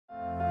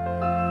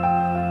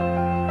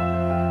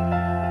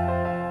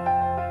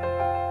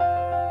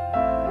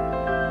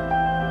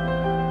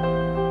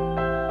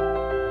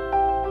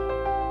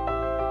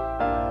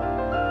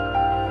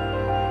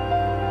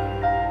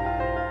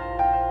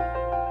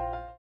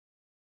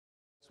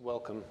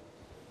Welcome.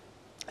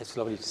 It's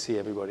lovely to see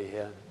everybody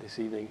here this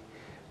evening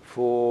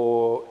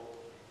for,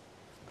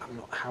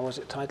 how was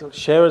it titled?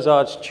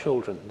 Scheherazade's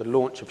Children, the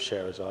launch of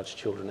Scheherazade's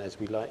Children, as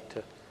we like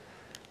to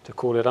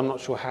call it. I'm not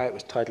sure how it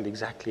was titled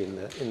exactly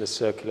in the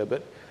circular,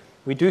 but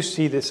we do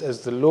see this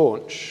as the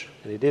launch,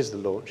 and it is the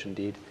launch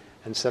indeed,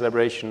 and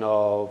celebration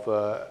of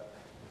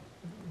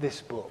this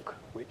book,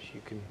 which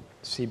you can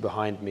see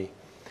behind me.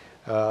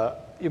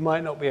 You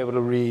might not be able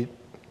to read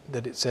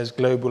that it says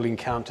Global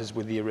Encounters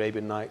with the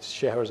Arabian Nights,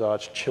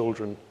 Scheherazade's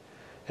Children,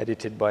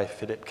 edited by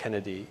Philip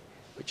Kennedy,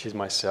 which is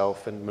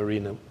myself, and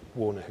Marina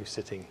Warner, who's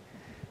sitting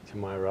to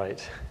my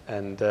right.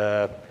 And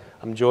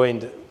I'm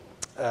joined,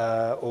 we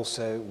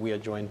are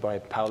joined by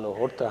Paulo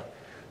Horta,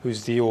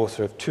 who's the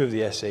author of two of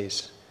the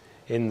essays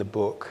in the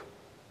book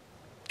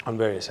on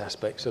various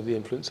aspects of the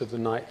influence of the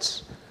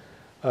Nights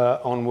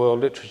on world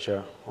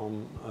literature,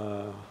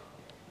 on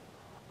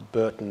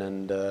Burton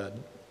and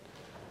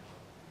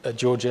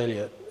George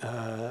Eliot,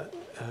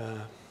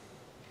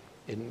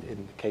 in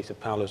the case of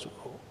Paulo's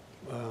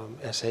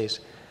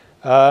essays.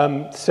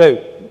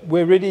 So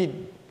we're really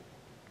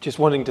just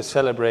wanting to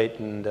celebrate,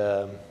 and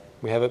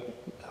we have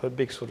a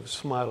big sort of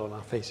smile on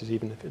our faces,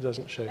 even if it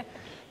doesn't show,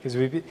 because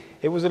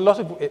it was a lot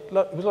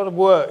of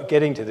work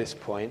getting to this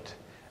point,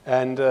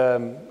 and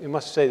we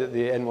must say that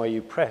the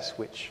NYU Press,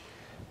 which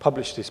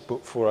published this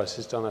book for us,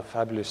 has done a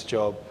fabulous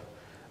job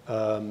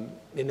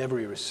in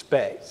every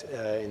respect,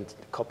 in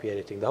copy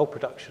editing, the whole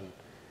production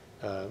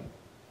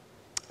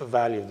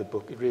value of the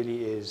book. It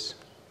really is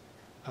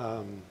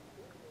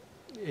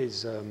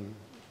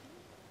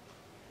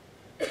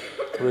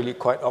really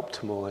quite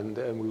optimal, and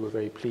we were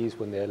very pleased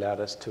when they allowed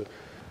us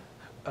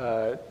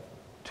to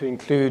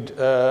include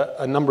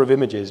a number of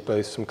images,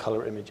 both some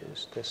color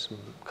images. There's some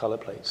color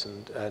plates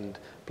and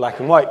black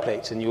and white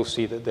plates, and you'll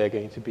see that they're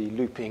going to be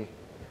looping.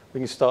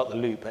 We can start the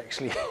loop,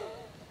 actually.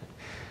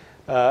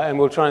 And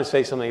we'll try and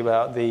say something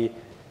about the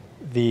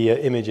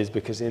images,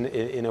 because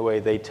in a way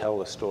they tell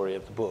the story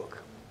of the book.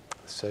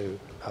 So,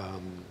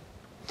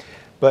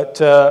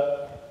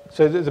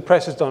 so the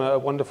press has done a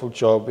wonderful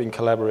job in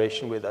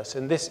collaboration with us,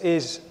 and this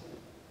is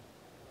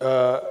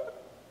a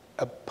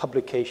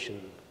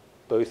publication,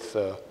 both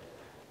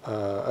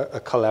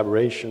a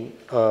collaboration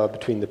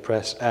between the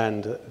press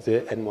and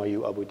the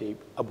NYU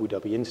Abu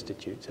Dhabi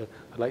Institute. So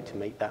I'd like to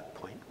make that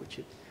point,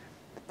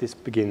 this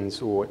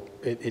begins, or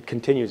it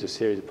continues a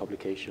series of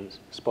publications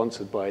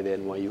sponsored by the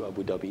NYU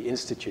Abu Dhabi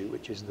Institute,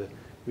 which is the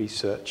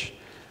research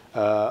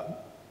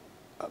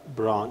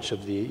branch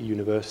of the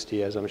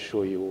university, as I'm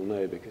sure you all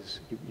know, because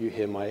you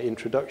hear my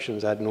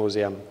introductions ad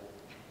nauseam.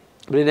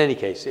 But in any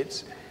case,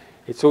 it's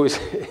always,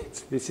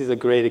 this is a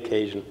great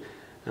occasion,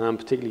 and I'm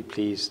particularly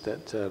pleased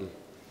that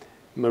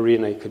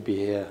Marina could be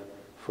here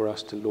for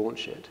us to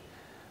launch it.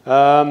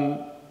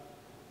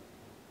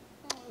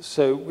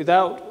 So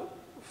without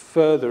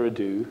further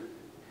ado,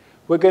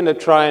 we're going to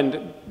try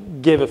and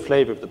give a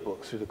flavor of the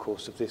book through the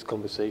course of this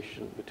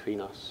conversation between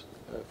us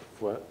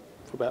for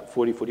about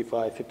 40,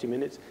 45, 50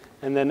 minutes,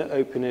 and then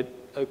open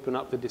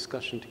up the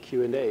discussion to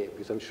Q&A,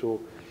 because I'm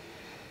sure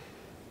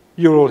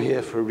you're all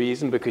here for a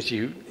reason, because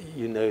you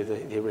know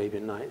the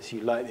Arabian Nights, you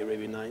like the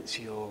Arabian Nights,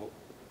 you're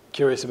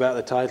curious about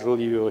the title,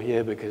 you're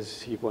here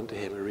because you want to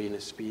hear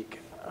Marina speak,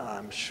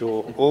 I'm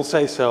sure.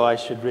 Also, so I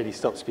should really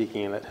stop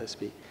speaking and let her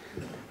speak.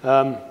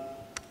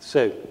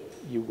 So,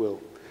 you will.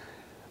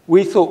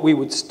 We thought we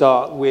would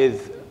start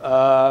with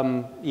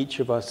each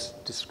of us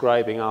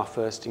describing our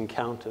first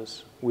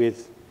encounters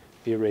with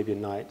the Arabian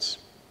Nights.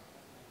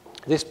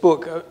 This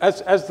book,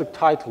 as the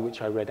title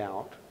which I read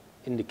out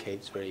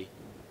indicates very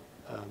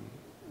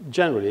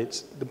generally,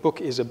 the book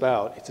is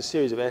about, it's a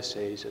series of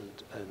essays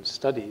and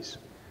studies,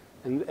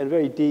 and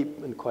very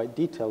deep and quite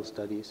detailed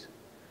studies,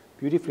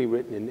 beautifully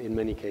written in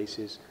many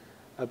cases,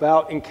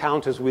 about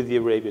encounters with the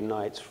Arabian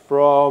Nights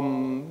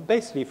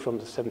basically from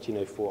the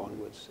 1704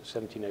 onwards,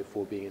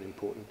 1704 being an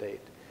important date.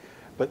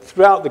 But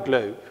throughout the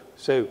globe,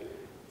 so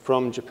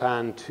from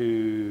Japan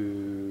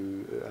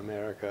to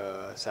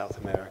America, South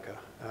America,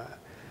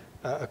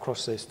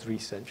 across those 3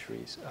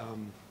 centuries.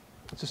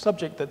 It's a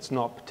subject that's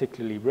not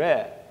particularly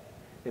rare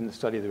in the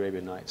study of the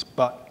Arabian Nights,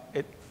 but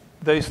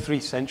those 3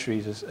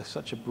 centuries is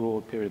such a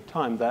broad period of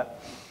time that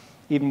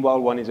even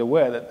while one is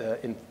aware that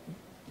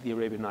the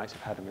Arabian Nights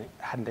have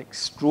had an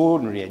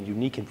extraordinary and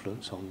unique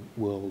influence on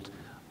world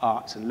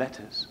arts and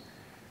letters,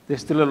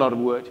 there's still a lot of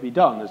work to be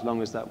done, as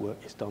long as that work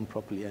is done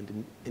properly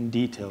and in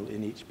detail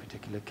in each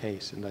particular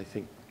case. And I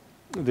think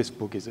this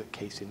book is a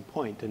case in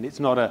point. And it's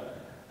not a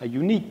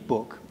unique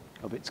book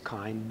of its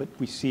kind, but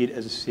we see it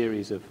as a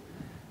series of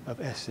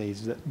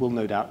essays that will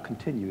no doubt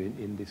continue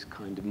in this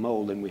kind of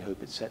mold, and we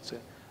hope it sets a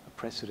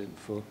precedent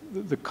for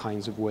the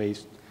kinds of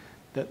ways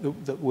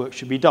that work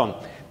should be done.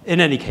 In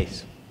any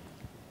case,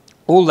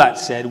 all that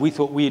said, we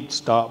thought we'd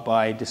start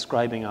by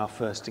describing our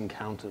first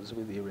encounters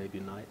with the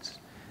Arabian Nights.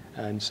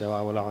 And so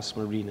I will ask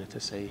Marina to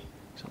say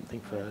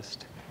something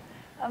first.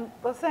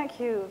 Well, thank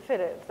you,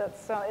 Philip.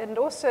 And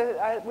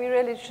also, we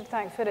really should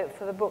thank Philip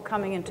for the book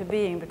coming into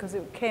being, because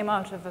it came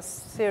out of a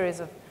series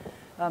of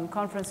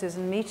conferences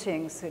and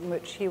meetings in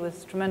which he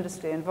was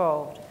tremendously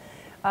involved.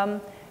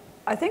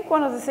 I think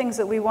one of the things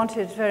that we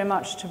wanted very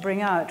much to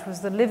bring out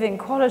was the living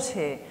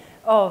quality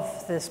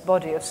of this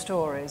body of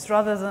stories,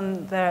 rather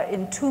than their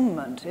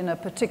entombment in a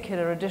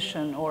particular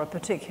edition or a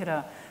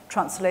particular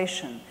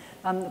translation.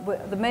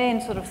 The main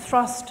sort of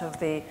thrust of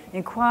the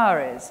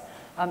inquiries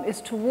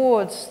is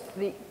towards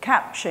the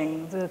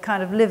capturing the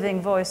kind of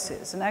living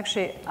voices. And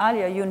actually,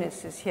 Alia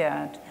Yunus is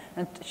here,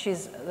 and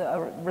she's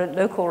a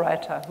local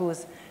writer who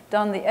has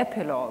done the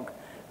epilogue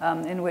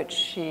in which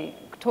she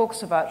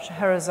talks about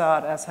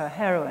Scheherazade as her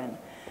heroine.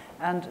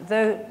 And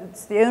though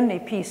it's the only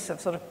piece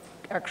of sort of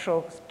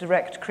actual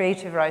direct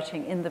creative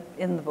writing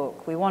in the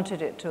book, we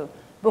wanted it to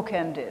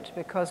bookend it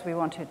because we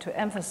wanted to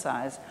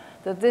emphasize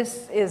that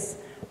this is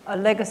a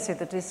legacy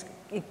that is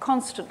in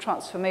constant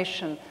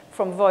transformation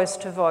from voice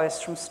to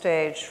voice, from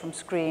stage, from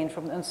screen,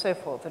 and so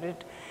forth.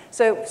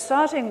 So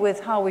starting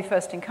with how we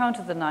first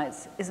encountered the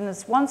Nights is in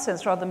this one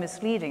sense rather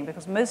misleading,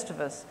 because most of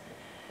us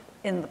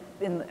in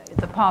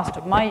the past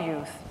of my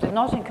youth did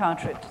not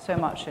encounter it so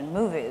much in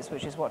movies,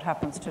 which is what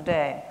happens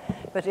today,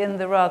 but in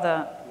the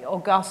rather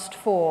august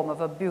form of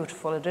a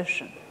beautiful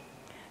edition.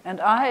 And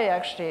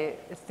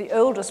it's the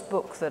oldest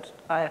book that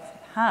I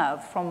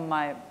have from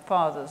my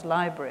father's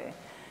library,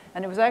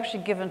 and it was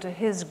actually given to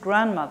his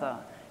grandmother.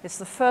 It's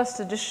the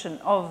first edition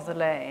of The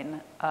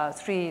Lane, a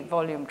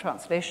 3-volume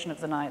translation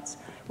of the Nights,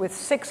 with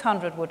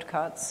 600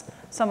 woodcuts,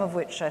 some of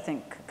which I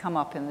think come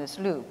up in this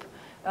loop,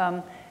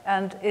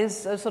 and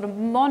is a sort of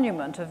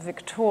monument of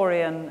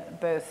Victorian,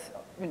 both,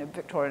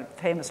 Victorian,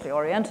 famously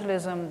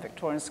Orientalism,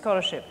 Victorian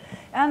scholarship,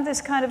 and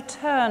this kind of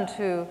turn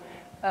to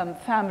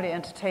family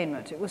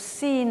entertainment. It was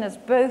seen as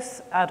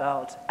both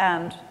adult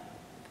and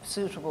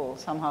suitable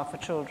somehow for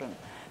children.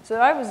 So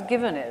I was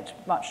given it,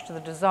 much to the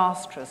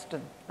disastrous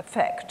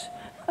effect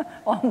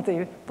on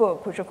the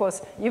book, which of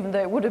course, even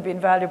though it would have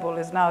been valuable,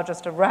 is now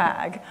just a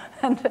rag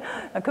and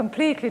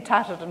completely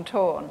tattered and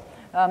torn.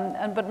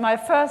 But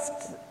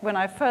when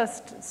I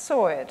first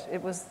saw it,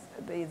 it was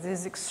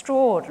these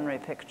extraordinary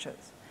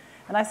pictures.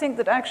 And I think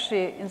that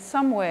actually, in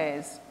some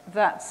ways,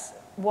 that's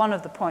one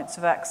of the points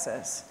of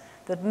access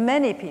that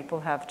many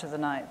people have to the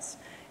Nights.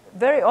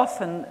 Very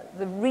often,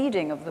 the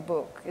reading of the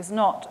book is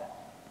not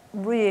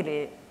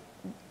really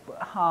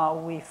how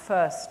we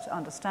first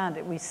understand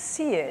it. We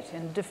see it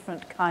in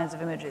different kinds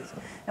of images.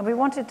 And we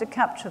wanted to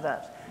capture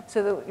that.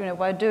 So that,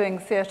 by doing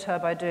theater,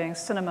 by doing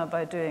cinema,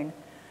 by doing,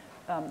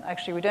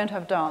 actually we don't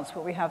have dance,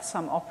 but we have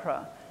some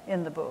opera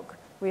in the book.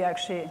 We have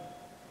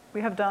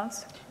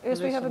dance?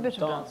 Yes, we have a bit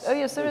of dance. Oh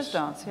yes, there is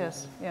dance,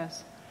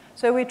 yes.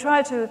 So we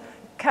try to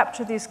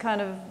capture these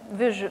kind of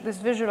this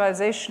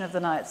visualization of the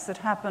Nights that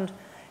happened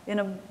in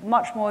a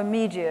much more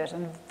immediate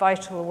and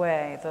vital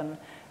way than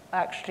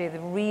actually the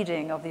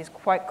reading of these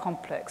quite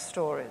complex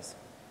stories.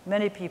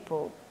 Many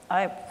people,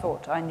 I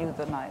thought I knew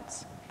the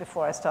Nights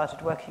before I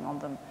started working on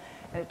them,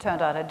 and it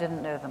turned out I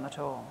didn't know them at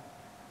all,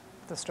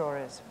 the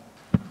stories.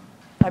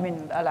 I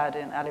mean,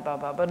 Aladdin,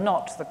 Alibaba, but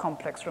not the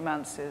complex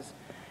romances,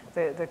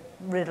 the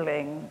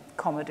riddling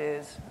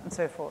comedies, and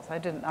so forth.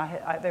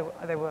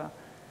 They were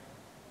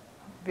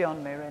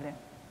beyond me, really,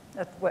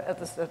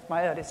 at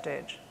my early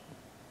stage.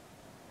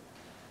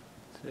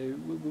 So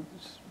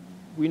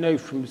we know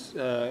from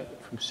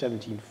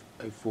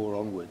 1704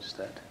 onwards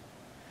that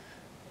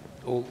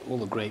all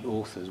the great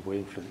authors were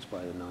influenced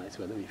by the Nights,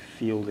 whether it be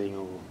Fielding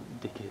or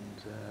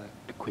Dickens,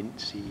 De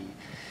Quincey,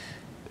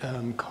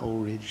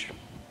 Coleridge,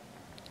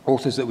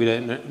 authors that we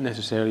don't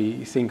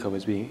necessarily think of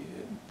as being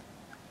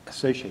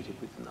associated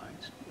with the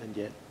Nights,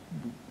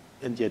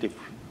 and yet if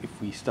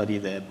we study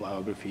their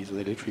biographies or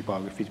their literary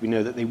biographies, we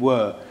know that they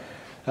were.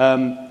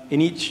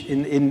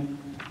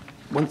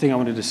 One thing I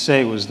wanted to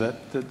say was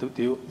that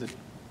the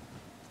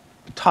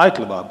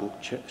title of our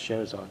book,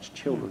 Scheherazade's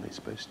Children, is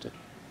supposed to,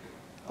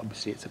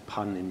 obviously it's a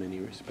pun in many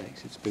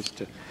respects, it's supposed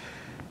to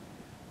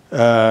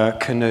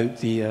connote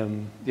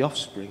the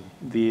offspring,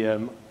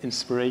 the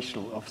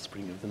inspirational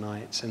offspring of the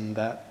Nights, and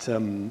that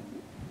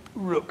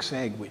rook's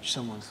egg, which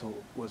someone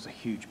thought was a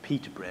huge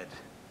pita bread,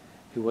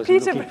 who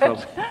wasn't looking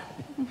for.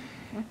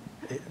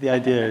 The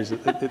idea is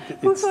that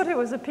who thought it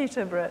was a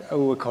pita bread?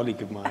 Oh, a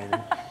colleague of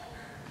mine.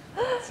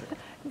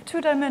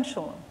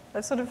 Two-dimensional,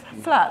 a sort of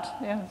flat,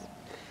 yes.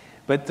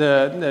 But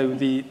no,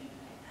 the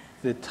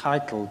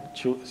title,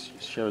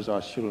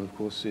 Scheherazade's Children, of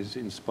course, is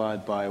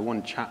inspired by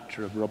one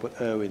chapter of Robert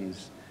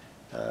Irwin's,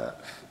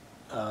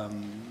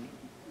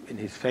 in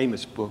his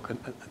famous book,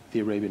 The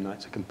Arabian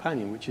Nights, A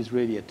Companion, which is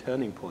really a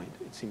turning point,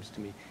 it seems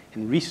to me,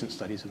 in recent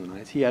studies of the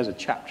Nights. He has a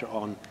chapter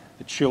on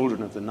the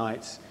children of the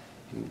Nights,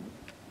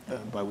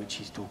 by which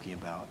he's talking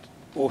about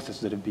authors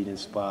that have been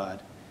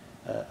inspired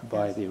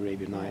by the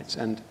Arabian Nights.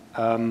 And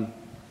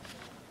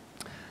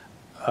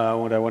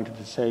what I wanted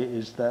to say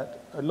is that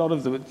a lot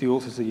of the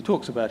authors that he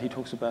talks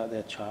about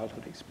their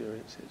childhood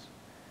experiences,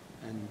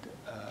 and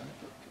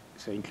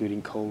so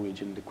including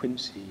Coleridge and De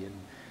Quincey, and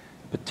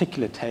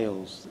particular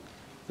tales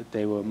that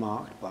they were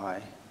marked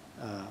by,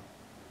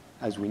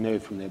 as we know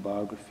from their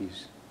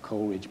biographies,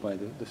 Coleridge by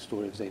the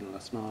story of Zayn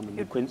al-Asnam, and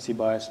De Quincey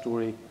by a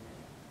story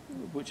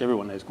which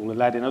everyone knows called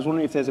Aladdin. I was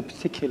wondering if there's a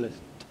particular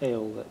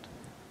tale that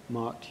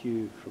marked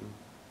you from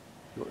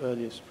your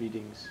earliest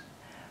readings.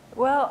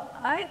 Well,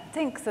 I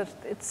think that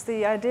it's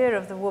the idea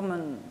of the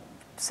woman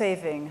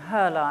saving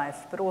her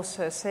life, but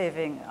also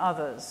saving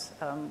others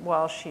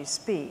while she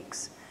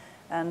speaks.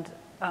 And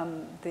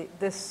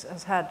this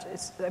has had,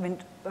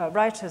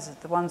 writers,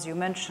 the ones you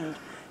mentioned,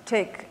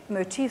 take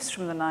motifs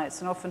from the Nights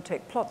and often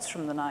take plots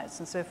from the Nights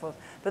and so forth.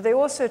 But they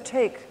also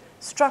take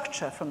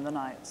structure from the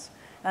Nights.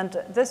 And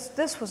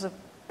this was a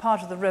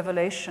part of the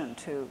revelation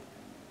to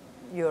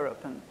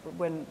Europe, and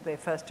when they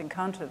first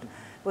encountered,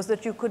 was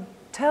that you could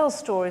tell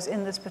stories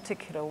in this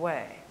particular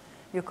way.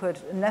 You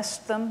could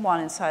nest them one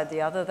inside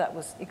the other. That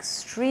was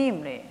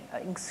extremely,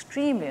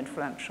 extremely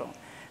influential.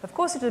 Of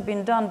course, it had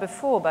been done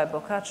before by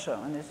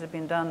Boccaccio, and it had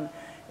been done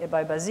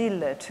by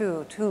Basile,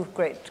 two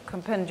great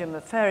compendium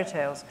of fairy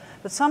tales,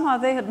 but somehow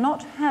they had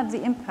not had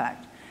the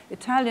impact.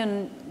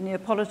 Italian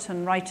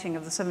Neapolitan writing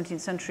of the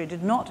 17th century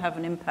did not have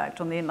an impact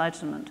on the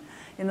Enlightenment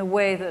in the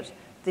way that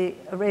the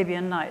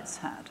Arabian Nights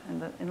had. In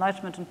the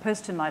Enlightenment and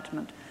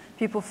post-Enlightenment,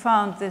 people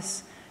found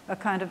this a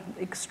kind of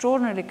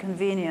extraordinarily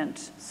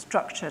convenient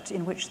structure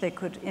in which they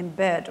could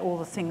embed all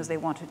the things they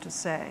wanted to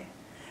say.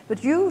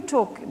 But you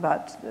talk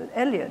about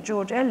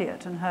George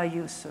Eliot, and her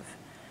use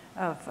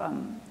of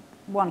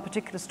one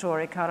particular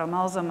story, Kara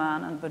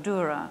Malzaman and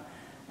Badura,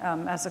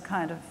 as a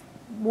kind of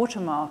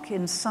watermark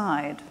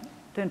inside,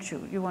 don't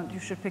you? You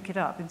should pick it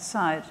up,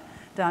 inside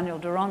Daniel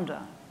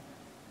Deronda.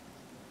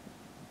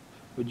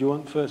 Would you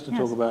want first to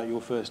talk about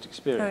your first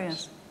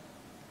experience?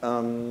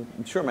 Oh,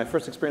 yes. Sure, my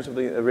first experience with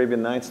the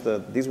Arabian Nights,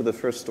 these were the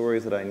first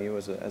stories that I knew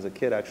as a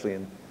kid, actually,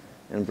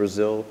 in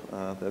Brazil.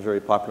 They're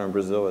very popular in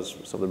Brazil, as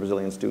some of the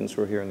Brazilian students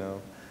who are here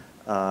know.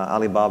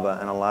 Ali Baba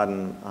and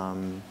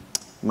Aladdin.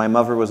 My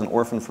mother was an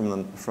orphan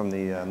from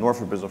the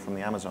north of Brazil, from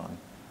the Amazon,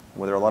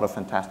 where there are a lot of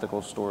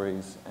fantastical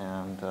stories.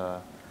 And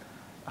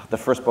the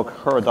first book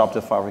her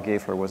adoptive father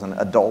gave her was an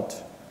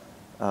adult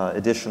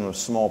edition of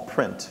small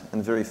print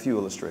and very few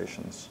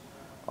illustrations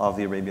of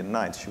the Arabian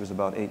Nights. She was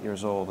about 8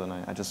 years old, and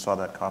I just saw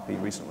that copy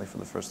recently for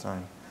the first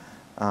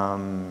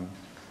time.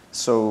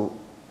 So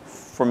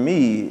for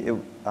me,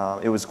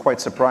 it was quite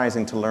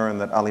surprising to learn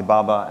that Ali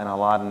Baba and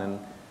Aladdin, and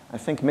I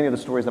think many of the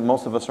stories that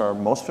most of us are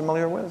most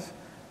familiar with,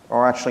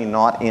 are actually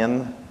not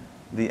in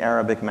the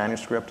Arabic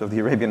manuscript of the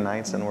Arabian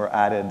Nights and were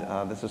added.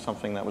 This is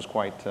something that was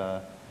quite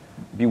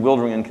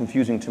bewildering and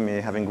confusing to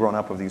me, having grown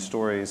up with these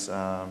stories,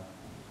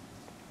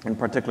 in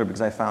particular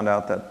because I found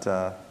out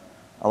that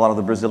a lot of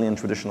the Brazilian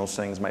traditional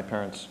sayings my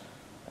parents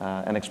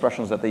and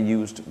expressions that they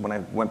used, when I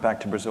went back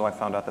to Brazil, I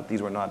found out that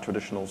these were not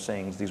traditional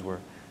sayings. These were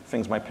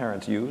things my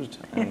parents used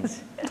and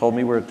told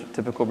me were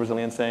typical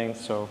Brazilian sayings.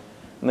 So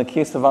in the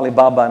case of Ali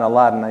Baba and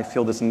Aladdin, I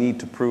feel this need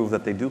to prove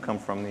that they do come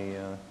from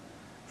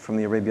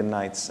the Arabian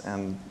Nights,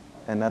 and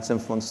that's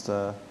influenced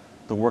the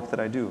work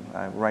that I do.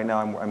 Right now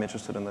I'm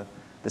interested in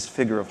this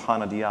figure of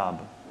Hana Diab,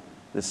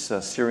 this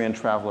Syrian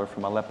traveler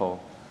from Aleppo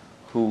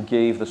who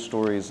gave the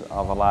stories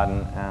of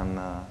Aladdin and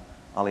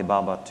Ali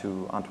Baba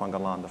to Antoine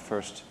Galland, the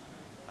first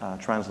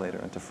translator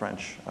into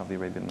French of the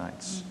Arabian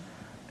Nights.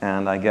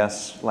 And I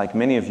guess, like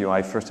many of you,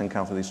 I first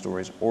encountered these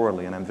stories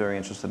orally, and I'm very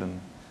interested in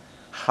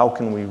how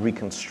can we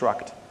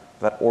reconstruct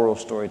that oral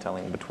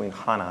storytelling between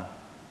Hana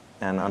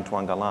and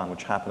Antoine Galland,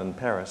 which happened in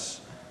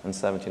Paris in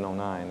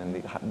 1709.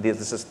 And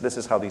this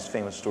is how these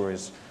famous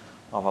stories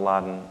of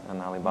Aladdin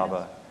and Ali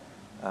Baba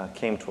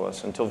came to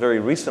us. Until very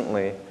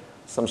recently,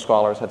 some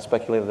scholars had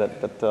speculated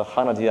that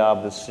Hana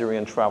Diab, the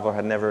Syrian traveler,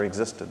 had never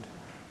existed.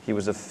 He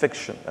was a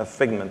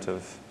figment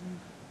of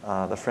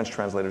the French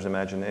translator's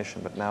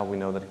imagination, but now we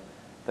know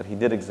that he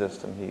did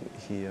exist, and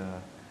he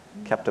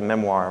kept a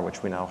memoir,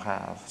 which we now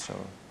have. So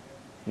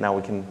now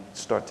we can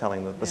start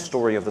telling the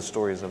story of the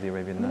stories of the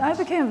Arabian Nights.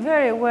 I became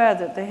very aware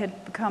that they had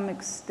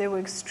they were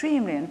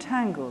extremely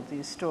entangled,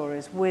 these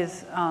stories,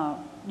 with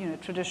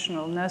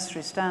traditional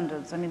nursery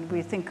standards. I mean,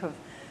 we think of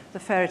the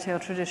fairy tale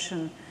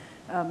tradition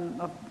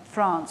of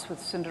France with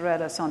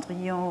Cinderella,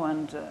 Cendrillon,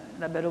 and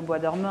La Belle au Bois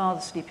Dormant,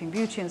 the Sleeping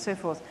Beauty, and so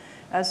forth,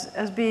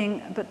 as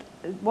being. But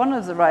one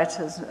of the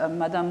writers,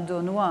 Madame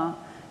d'Aulnoy,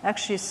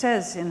 actually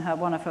says in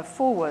one of her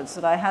forewords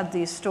that I had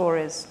these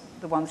stories,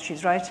 the ones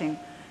she's writing,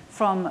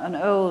 from an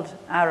old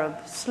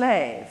Arab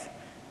slave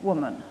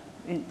woman,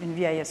 une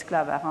vieille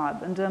esclave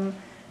arabe.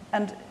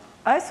 And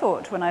I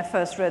thought when I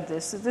first read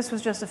this that this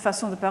was just a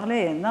façon de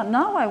parler. And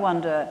now I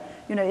wonder,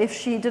 if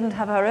she didn't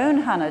have her own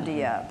Hana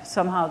Diab,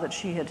 somehow that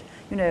she had,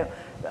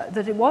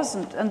 that it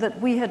wasn't, and that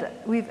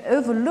we've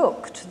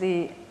overlooked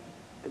the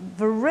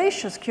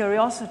voracious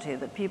curiosity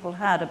that people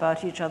had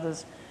about each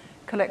other's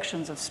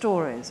collections of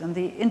stories and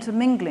the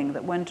intermingling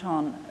that went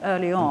on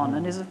early on,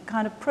 and is a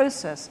kind of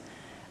process,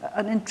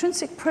 an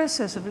intrinsic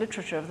process of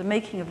literature, of the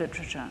making of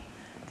literature,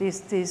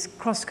 these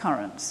cross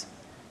currents.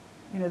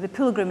 The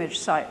pilgrimage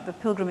site, the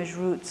pilgrimage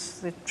routes,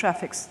 the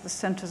traffics, the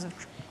centers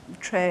of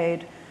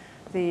trade,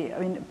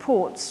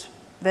 ports,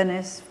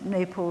 Venice,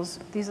 Naples.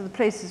 These are the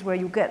places where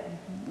you get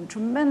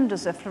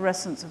tremendous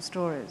efflorescence of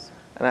stories.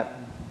 And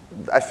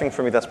I think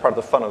for me that's part of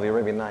the fun of the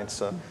Arabian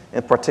Nights.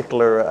 In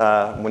particular,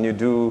 when you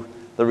do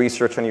the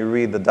research and you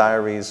read the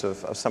diaries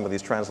of some of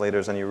these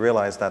translators and you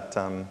realize that,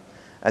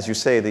 as you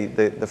say,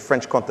 the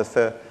French contes de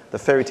fées, the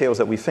fairy tales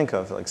that we think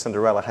of, like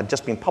Cinderella, had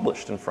just been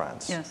published in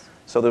France. Yes.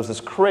 So there's this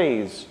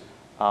craze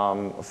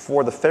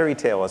for the fairy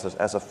tale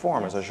as a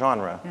form, as a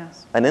genre.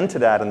 Yes. And into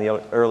that, in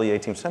the early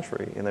 18th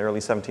century, in the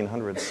early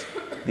 1700s,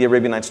 the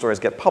Arabian Nights stories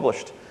get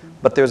published.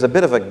 But there's a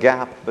bit of a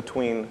gap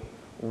between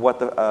what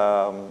the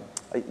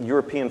a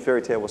European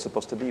fairy tale was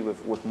supposed to be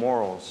with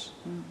morals,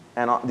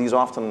 and these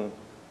often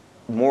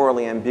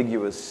morally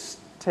ambiguous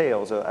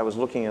tales. I was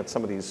looking at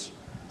some of these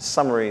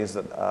summaries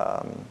that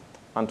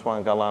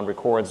Antoine Galland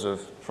records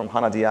from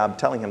Hannah Diab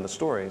telling him the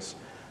stories.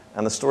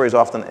 And the stories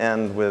often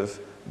end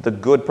with the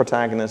good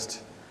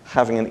protagonist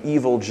having an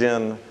evil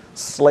jinn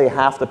slay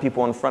half the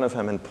people in front of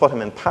him and put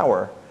him in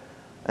power.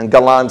 And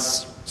Galland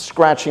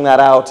scratching that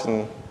out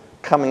and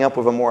coming up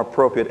with a more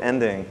appropriate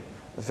ending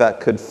that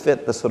could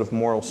fit the sort of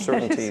moral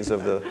certainties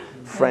of the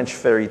French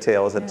fairy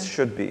tale as it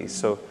should be.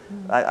 So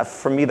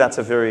for me, that's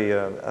a very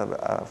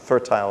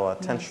fertile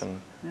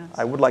tension. Yes.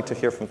 I would like to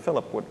hear from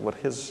Philip what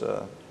his,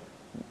 I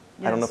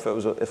don't know if it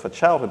was a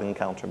childhood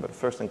encounter, but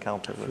first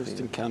encounter with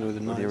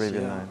the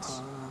Arabian Nights.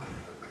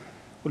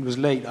 Well, it was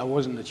late. I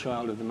wasn't a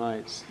child of the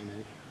Nights, you know.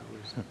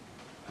 I was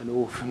an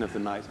orphan of the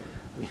Nights.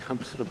 I mean,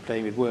 I'm sort of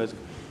playing with words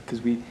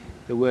because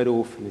the word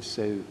orphan is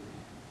so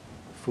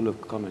full of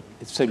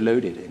it's so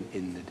loaded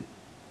in the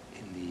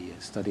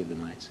study of the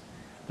Nights.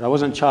 But I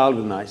wasn't a child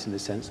of the Nights in the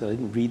sense that I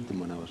didn't read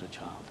them when I was a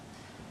child.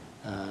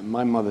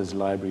 My mother's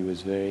library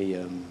was very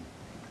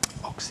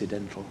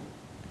Occidental.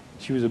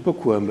 She was a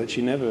bookworm, but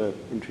she never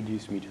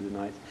introduced me to the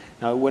Nights.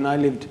 Now, when I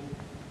lived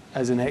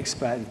as an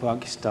expat in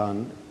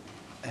Pakistan,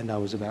 and I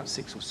was about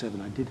 6 or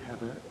 7, I did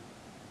have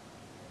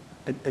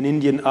an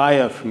Indian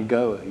ayah from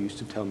Goa who used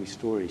to tell me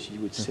stories. She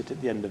would sit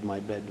at the end of my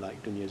bed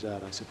like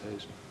NYUAD, I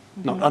suppose.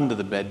 Not under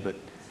the bed, but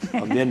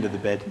on the end of the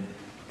bed,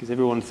 because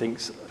everyone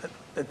thinks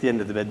at the end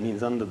of the bed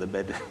means under the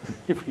bed.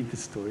 You read the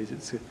stories,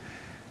 it's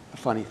a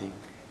funny thing.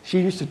 She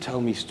used to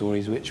tell me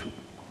stories which,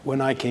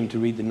 when I came to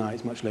read the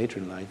Nights much later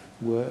in life,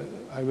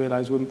 I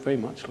realized were very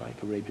much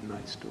like Arabian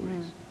Nights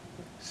stories.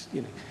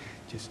 You know,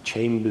 just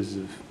chambers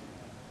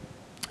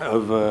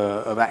of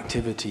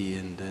activity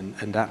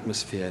and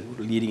atmosphere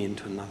leading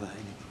into another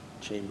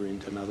chamber,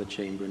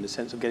 in the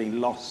sense of getting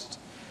lost,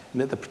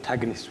 and that the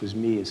protagonist was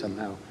me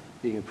somehow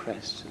being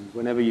oppressed. And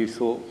whenever you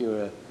thought you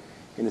were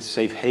in a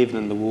safe haven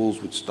and the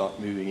walls would start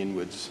moving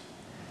inwards.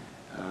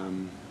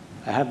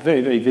 I have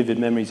very, very vivid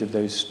memories of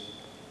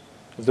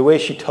the way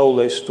she told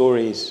those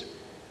stories.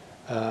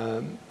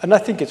 And I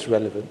think it's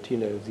relevant, you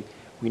know.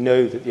 We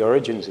know that the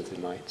origins of the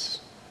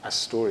Nights as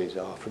stories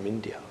are from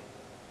India.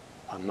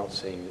 I'm not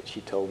saying that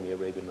she told me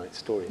Arabian Nights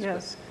stories,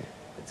 but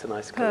it's a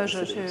nice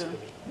coincidence for me.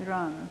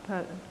 Iran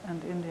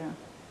and India.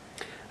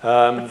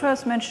 The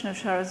first mention of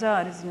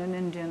Scheherazade is in an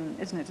Indian,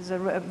 isn't it?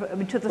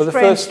 The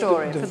frame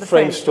story. The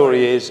frame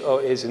story is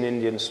an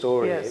Indian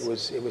story.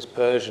 Yes. It was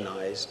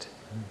Persianized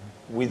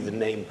with the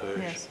name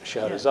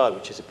Scheherazade,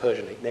 which is a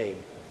Persianate name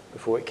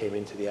before it came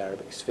into the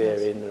Arabic sphere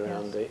in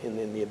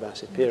the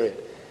Abbasid period.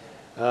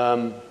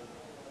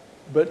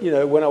 But you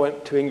know, when I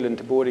went to England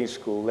to boarding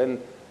school,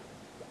 then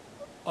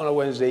on a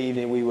Wednesday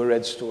evening we were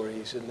read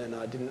stories, and then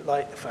I didn't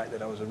like the fact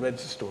that I was read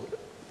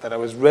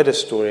a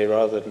story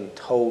rather than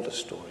told a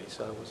story.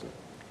 So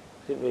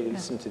I didn't really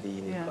listen to the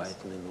Enid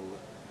Blyton and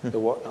all the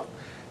whatnot.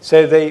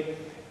 So the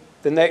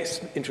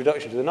next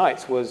introduction to the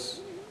Nights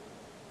was,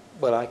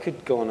 well, I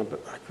could go on,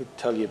 I could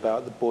tell you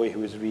about the boy who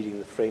was reading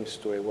the frame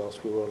story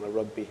whilst we were on a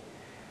rugby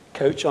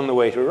coach on the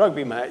way to a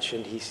rugby match,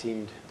 and he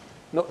seemed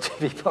not to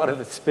be part of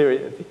the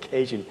spirit of the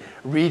occasion,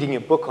 reading a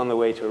book on the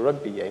way to a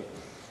rugby game,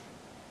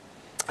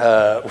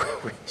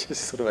 which is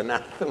sort of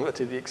anathema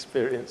to the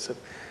experience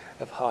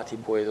of hearty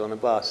boys on a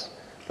bus.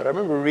 But I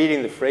remember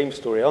reading the frame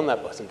story on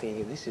that bus and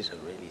thinking, this is a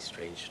really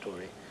strange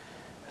story,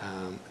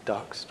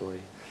 dark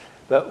story.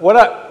 But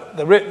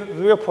the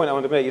real point I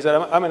want to make is that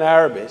I'm an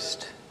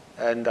Arabist,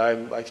 and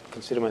I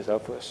consider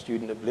myself a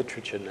student of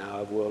literature now,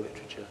 of world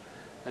literature.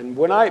 And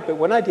when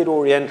I did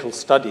Oriental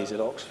studies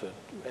at Oxford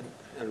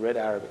and read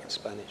Arabic and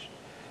Spanish,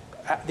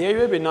 the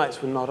Arabian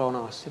Nights were not on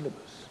our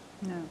syllabus.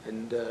 No.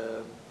 And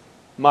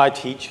my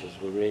teachers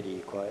were really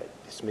quite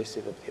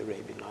dismissive of the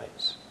Arabian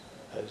Nights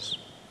as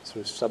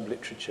sort of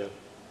sub-literature,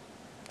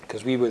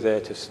 because we were there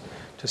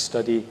to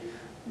study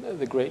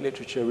the great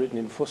literature written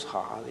in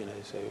Fusha, you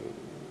know, so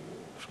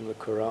from the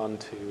Quran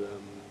to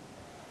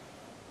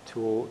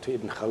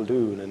Ibn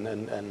Khaldun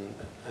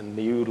and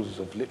mules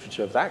of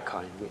literature of that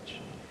kind, which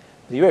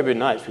the Arabian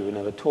Nights we were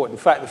never taught. In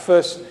fact,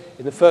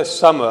 in the first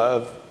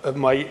summer of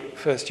my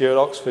first year at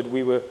Oxford,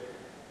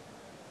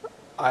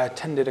 I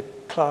attended a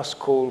class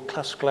called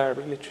Classical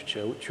Arabic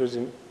Literature,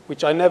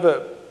 which I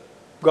never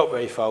got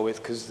very far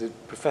with because the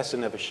professor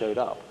never showed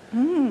up,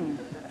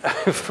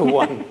 for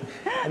one.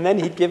 And then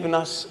he'd given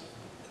us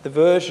the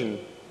version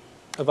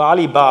of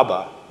Ali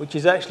Baba, which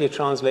is actually a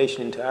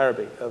translation into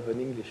Arabic of an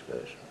English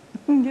version.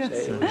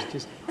 Yes. So it was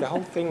just, the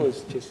whole thing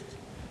was just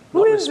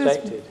Who not is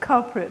respected. this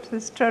culprit,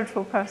 this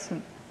dreadful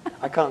person?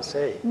 I can't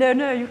say.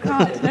 No, you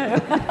can't. No. I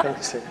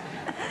can't say.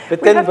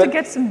 But We have to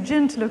get some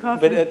gin to look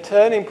after. But a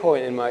turning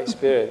point in my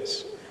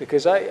experience,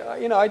 because I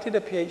did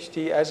a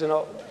PhD as an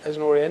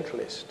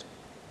Orientalist.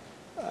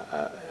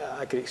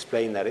 I could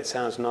explain that. It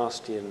sounds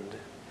nasty, and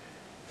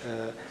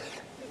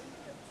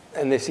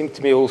there seem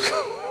to be all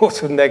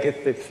sorts of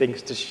negative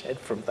things to shed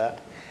from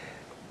that.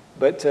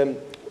 But a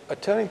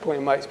turning point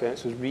in my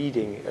experience was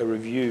reading a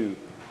review.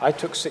 I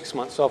took 6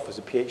 months off as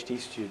a PhD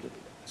student,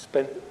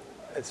 spent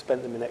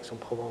them in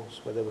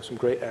Aix-en-Provence, where there were some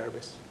great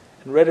Arabists,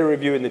 and read a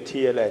review in the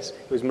TLS.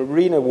 It was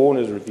Marina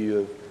Warner's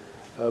review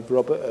of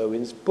Robert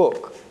Irwin's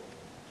book.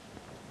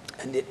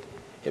 And it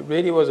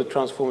really was a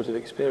transformative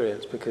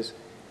experience, because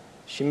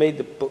she made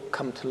the book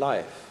come to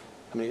life.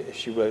 I mean,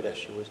 she wrote, as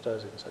she always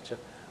does, in such a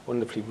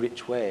wonderfully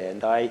rich way,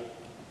 and I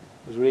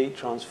was really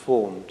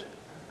transformed.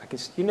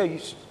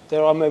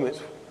 There are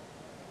moments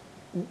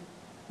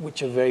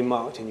which are very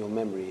marked in your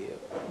memory,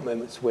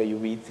 moments where you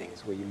read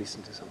things, where you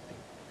listen to something.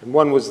 And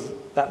one was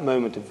that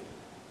moment of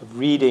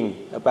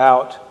reading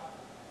about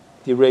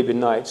the Arabian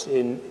Nights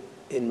in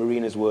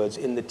Marina's words,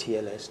 in the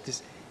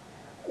TLS.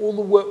 All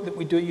the work that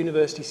we do at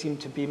university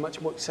seemed to be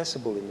much more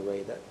accessible in the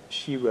way that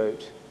she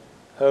wrote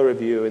her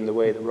review, in the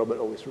way that Robert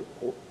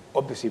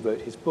obviously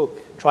wrote his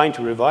book, trying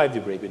to revive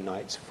the Arabian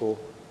Nights for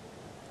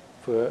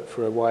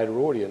a wider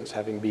audience,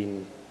 having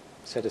been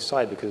set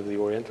aside because of the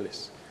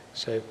Orientalists.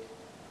 So,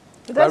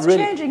 but that's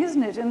changing,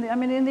 isn't it? In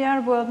the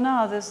Arab world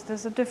now,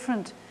 there's a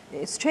different.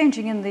 It's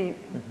changing in the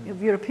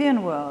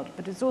European world,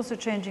 but it's also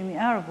changing the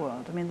Arab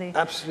world. I mean,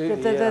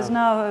 absolutely. There's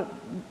now,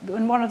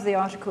 in one of the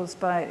articles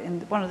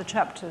in one of the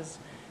chapters,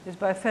 is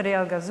by Ferry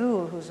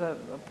Al-Ghazul, who's a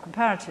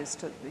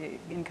comparatist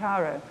in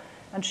Cairo,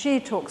 and she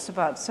talks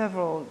about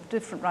several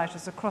different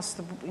writers across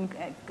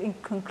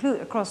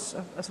across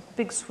a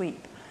big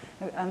sweep.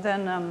 And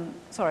then,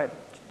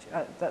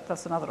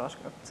 that's another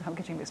article, so I'm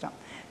getting mixed up.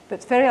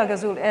 But Ferry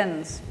Al-Ghazul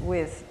ends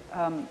with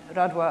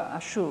Radwa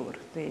Ashur,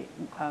 the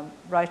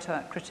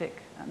writer,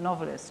 critic,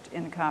 novelist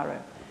in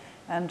Cairo,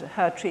 and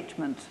her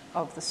treatment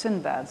of the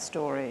Sinbad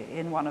story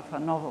in one of her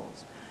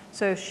novels.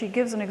 So she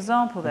gives an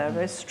example there, a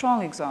very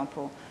strong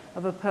example,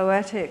 of a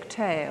poetic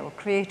tale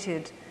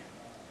created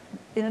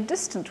in a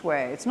distant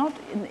way. It's not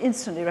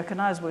instantly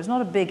recognizable. It's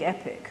not a big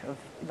epic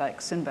like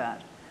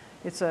Sinbad.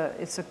 It's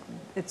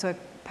a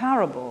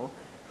parable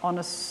on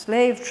a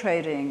slave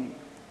trading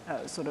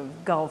sort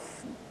of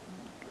Gulf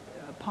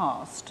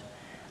past,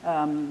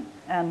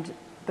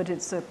 but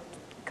it's a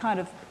kind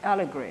of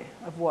allegory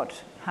of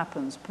what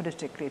happens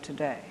politically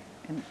today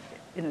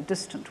in a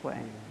distant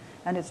way.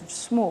 And it's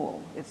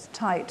small, it's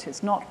tight,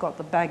 it's not got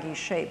the baggy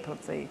shape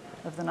of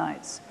the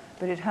Nights,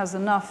 but it has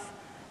enough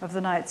of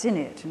the Nights in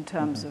it in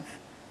terms of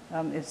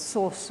its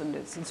source and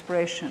its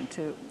inspiration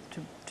to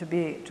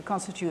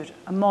constitute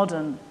a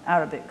modern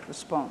Arabic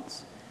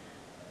response.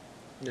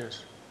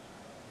 Yes.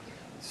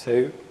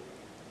 So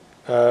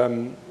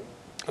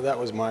that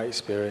was my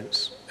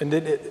experience. And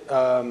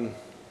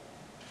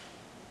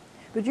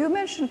but you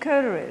mentioned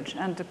Coleridge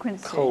and De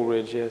Quincey.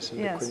 Coleridge, yes,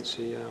 and De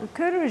Quincey, yeah. Well,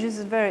 Coleridge is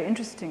a very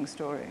interesting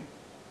story.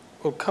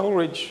 Well,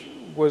 Coleridge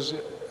was,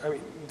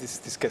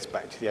 this gets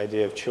back to the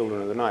idea of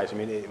Children of the Night. I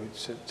mean,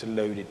 it's a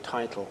loaded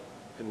title,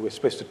 and we're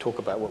supposed to talk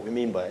about what we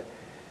mean by it.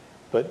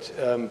 But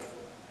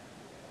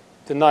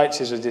the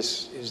Nights is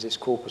this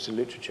corpus of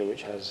literature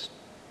which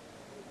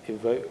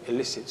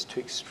elicits two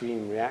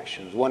extreme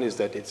reactions. One is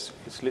that it's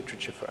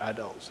literature for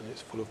adults, and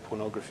it's full of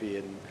pornography,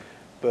 and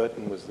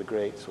Burton was the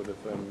great sort of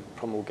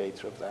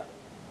promulgator of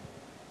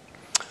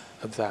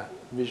that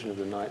vision of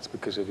the Nights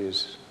because of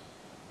his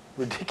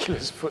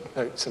ridiculous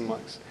footnotes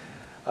amongst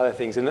other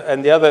things.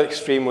 And the other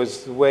extreme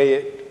was the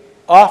way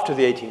after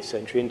the 18th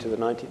century into the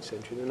 19th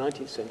century. In the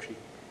 19th century,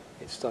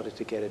 it started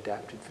to get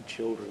adapted for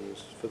children,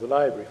 for the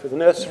library, for the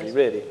nursery, yes.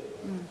 Really.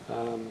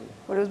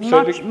 Well,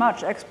 it was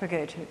much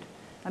expurgated.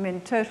 I mean,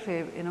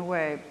 totally, in a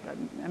way,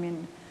 I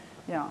mean,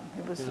 yeah,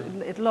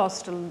 it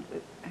lost a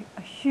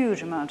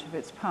huge amount of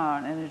its power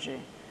and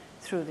energy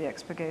through the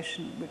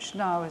expurgation, which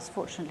now has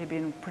fortunately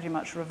been pretty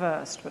much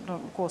reversed, but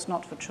of course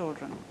not for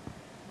children.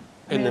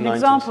 An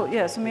example,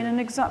 yes,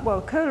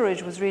 well,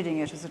 Coleridge was reading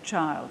it as a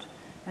child,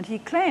 and he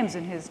claims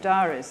in his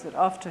diaries that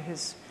after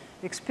his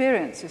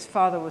experience, his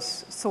father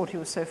thought he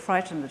was so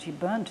frightened that he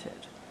burnt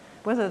it.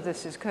 Whether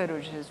this is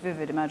Coleridge's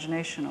vivid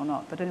imagination or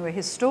not, but anyway,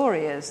 his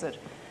story is that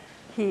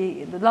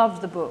he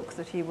loved the book,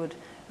 that he would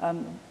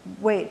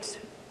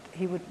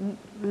he would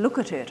look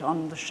at it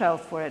on the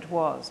shelf where it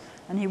was,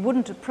 and he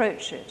wouldn't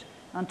approach it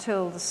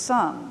until the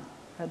sun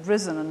had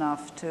risen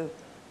enough to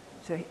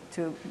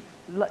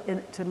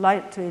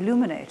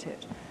illuminate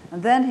it,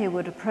 and then he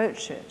would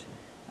approach it.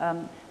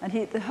 And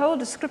the whole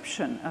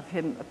description of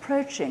him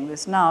approaching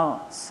this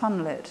now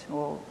sunlit,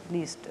 or at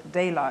least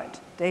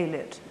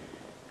daylit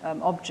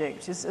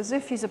object is as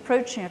if he's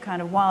approaching a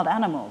kind of wild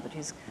animal that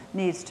he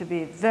needs to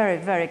be very,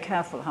 very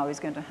careful how he's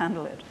going to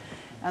handle it.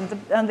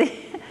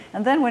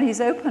 And then when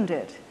he's opened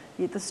it,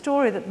 the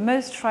story that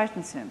most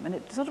frightens him, and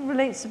it sort of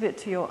relates a bit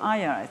to your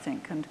ayah, I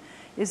think, and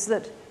is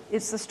that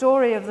it's the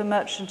story of the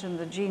merchant and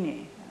the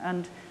genie.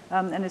 And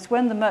it's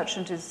when the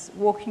merchant is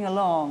walking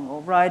along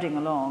or riding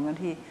along,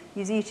 and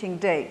he's eating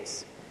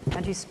dates,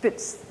 and he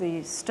spits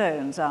the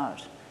stones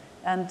out.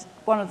 And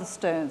one of the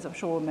stones, I'm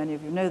sure many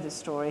of you know this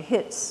story,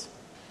 hits,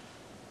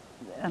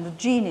 and the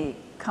genie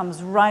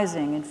comes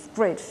rising in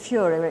great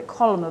fury, a great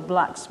column of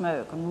black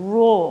smoke, and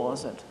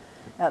roars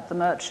at the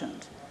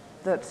merchant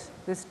that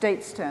this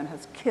date stone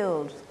has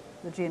killed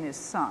the genie's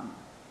son.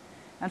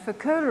 And for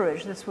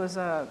Coleridge, this was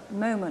a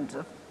moment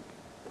of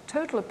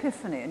total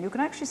epiphany, and you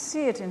can actually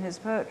see it in his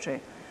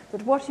poetry,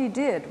 that what he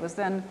did was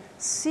then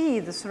see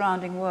the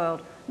surrounding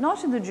world,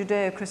 not in the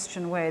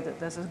Judeo-Christian way that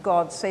there's a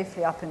God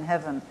safely up in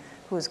heaven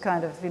who's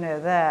kind of,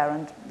 there,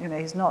 and,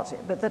 he's not,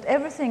 but that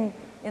everything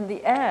in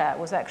the air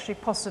was actually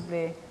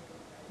possibly,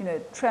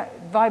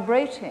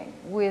 vibrating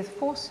with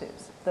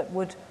forces that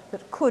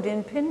could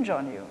impinge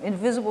on you,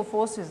 invisible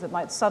forces that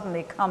might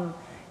suddenly come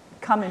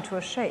into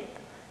a shape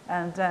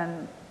and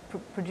then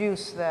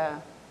produce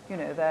their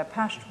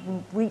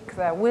passion, wreak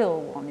their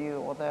will on you,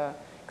 or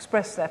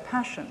express their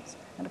passions.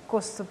 And of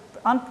course,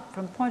 from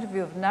the point of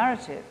view of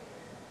narrative,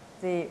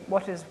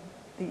 what is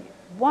the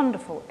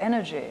wonderful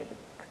energy, the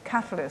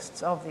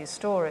catalysts of these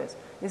stories,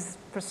 is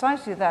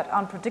precisely that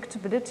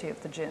unpredictability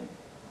of the jinn.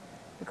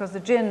 Because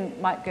the jinn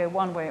might go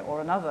one way or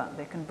another.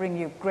 They can bring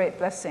you great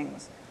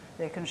blessings.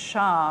 They can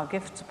shower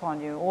gifts upon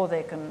you, or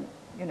they can,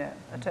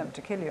 attempt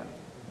to kill you.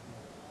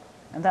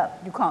 And that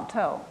you can't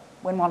tell.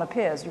 When one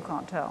appears, you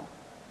can't tell.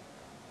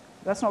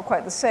 That's not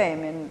quite the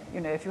same in,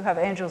 if you have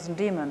angels and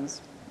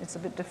demons, it's a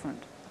bit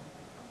different.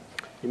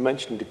 You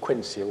mentioned De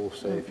Quincey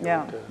also. If you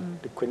yeah.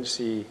 De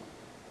Quincey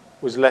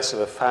was less of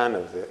a fan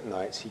of the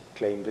Nights. He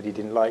claimed that he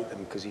didn't like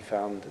them because he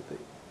found that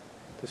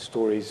the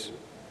stories,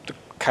 the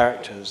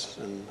characters,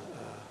 and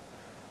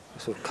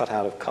sort of cut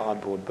out of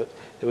cardboard. But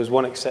there was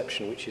one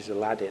exception, which is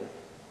Aladdin,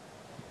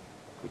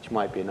 which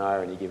might be an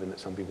irony given that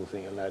some people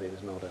think Aladdin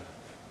is not a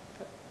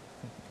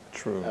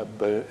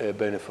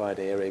bona fide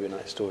Arabian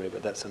Nights story,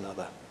 but that's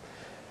another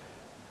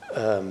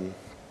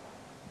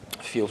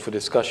field for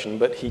discussion.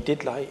 But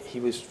he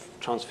was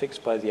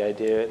transfixed by the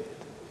idea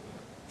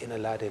in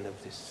Aladdin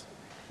of this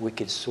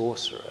wicked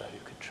sorcerer who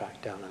could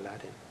track down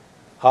Aladdin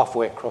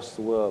halfway across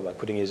the world by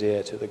putting his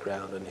ear to the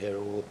ground and hear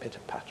all the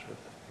pitter-patter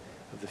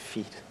of the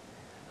feet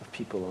of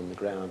people on the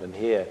ground, and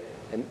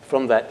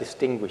from that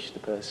distinguish the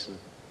person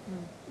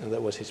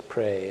that was his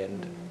prey,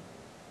 and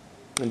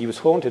he was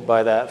haunted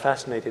by that,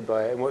 fascinated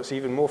by it, and what's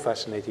even more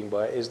fascinating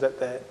by it is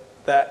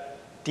that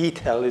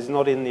detail is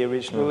not in the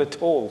original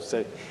at all,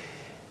 so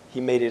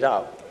he made it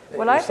up.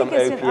 Well, I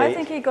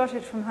think he got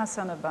it from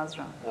Hassan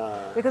al-Basra.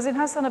 Because in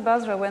Hassan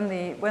al-Basra, when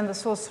the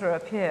sorcerer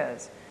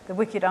appears, the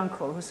wicked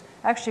uncle, who's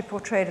actually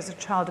portrayed as a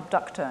child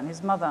abductor, and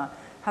his mother,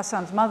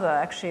 Hassan's mother,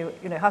 actually,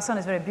 Hassan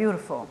is very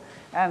beautiful,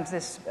 and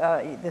this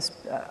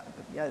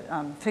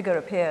figure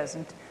appears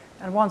and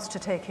wants to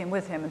take him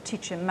with him and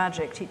teach him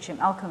magic, teach him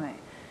alchemy.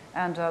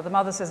 And the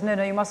mother says,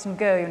 no, you mustn't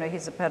go,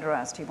 he's a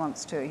pederast, he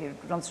wants to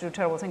do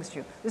terrible things to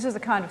you. This is the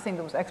kind of thing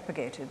that was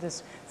expurgated,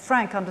 this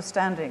frank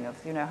understanding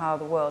of, how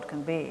the world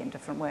can be in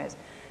different ways.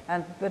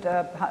 But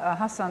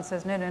Hassan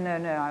says, no,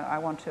 I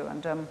want to.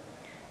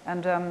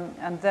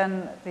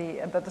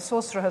 But the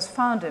sorcerer has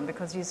found him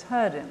because he's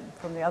heard him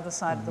from the other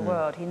side of the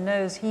world. He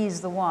knows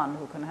he's the one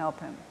who can help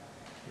him.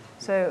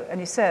 So, and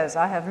he says,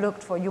 I have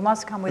looked for, you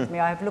must come with me,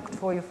 I have looked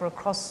for you for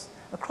across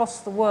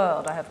the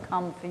world, I have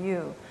come for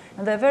you.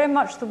 And they're very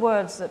much the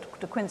words that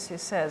De Quincey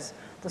says,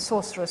 the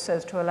sorcerer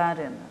says to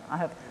Aladdin, I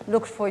have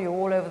looked for you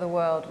all over the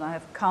world, and I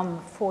have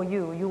come for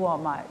you, you are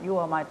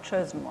my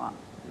chosen one.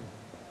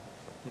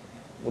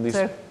 Well,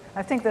 so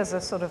I think there's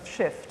a sort of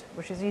shift,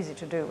 which is easy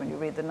to do when you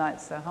read the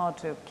Nights. They're hard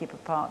to keep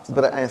apart.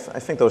 But I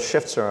think those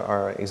shifts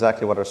are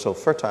exactly what are so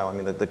fertile. I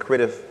mean, the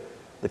creative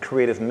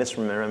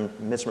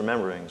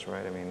misrememberings,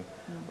 right? I mean,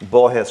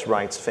 Borges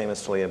writes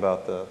famously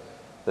about the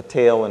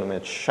tale in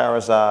which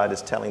Scheherazade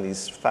is telling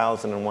these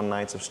 1,001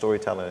 nights of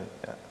storytelling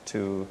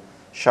to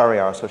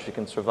Shahryar so she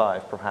can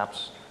survive.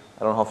 Perhaps,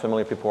 I don't know how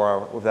familiar people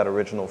are with that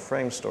original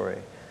frame story,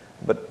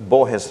 but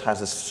Borges has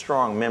this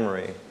strong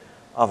memory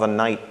of a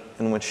night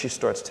in which she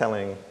starts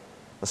telling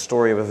the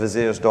story of a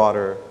vizier's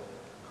daughter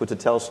who, to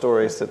tell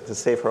stories to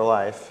save her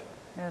life,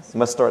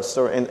 must start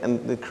story,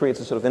 and it creates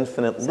a sort of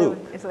infinite loop.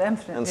 It's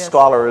infinite, and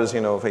scholars,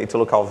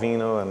 Italo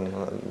Calvino and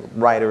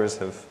writers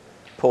have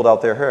pulled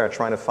out their hair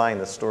trying to find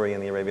the story in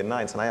the Arabian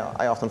Nights. And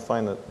I often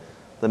find that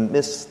the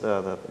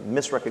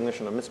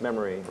misrecognition or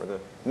mismemory or the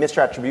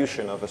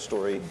misattribution of a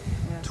story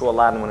to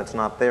Aladdin when it's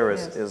not there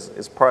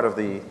is part of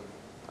the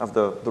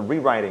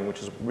rewriting, which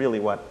is really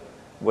what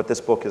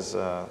this book is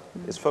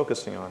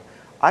focusing on.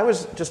 I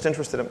was just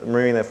interested,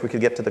 Marina, if we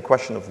could get to the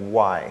question of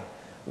why.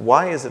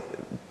 Why is it,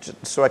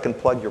 so I can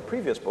plug your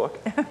previous book,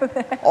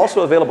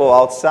 also available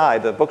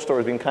outside. The bookstore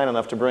has been kind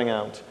enough to bring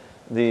out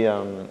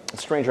the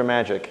Stranger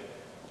Magic,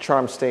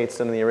 Charmed States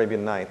and the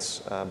Arabian Nights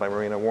by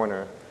Marina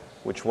Warner,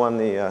 which won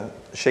the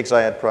Sheikh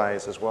Zayed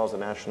Prize as well as the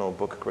National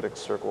Book Critics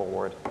Circle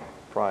Award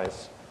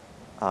Prize.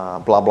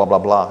 blah, blah, blah,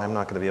 blah. I'm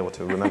not going to be able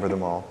to remember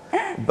them all.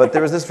 But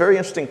there was this very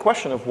interesting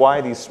question of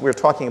why we're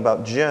talking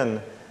about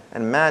jinn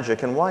and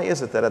magic, and why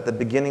is it that at the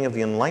beginning of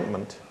the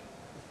Enlightenment,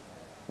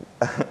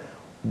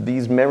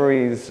 these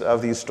memories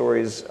of these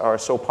stories are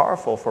so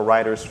powerful for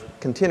writers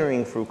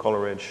continuing through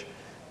Coleridge?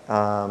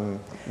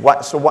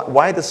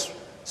 Why this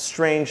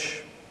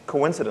strange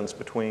coincidence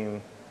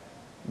between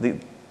the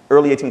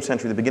early 18th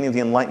century, the beginning of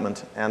the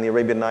Enlightenment, and the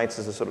Arabian Nights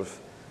as a sort of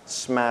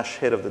smash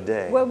hit of the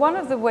day? Well, one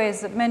of the ways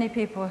that many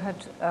people had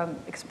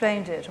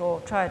explained it,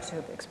 or tried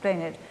to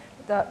explain it,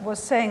 that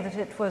was saying that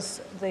it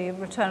was the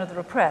return of the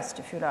repressed,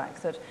 if you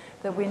like, that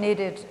we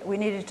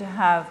needed to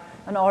have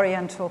an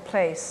Oriental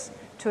place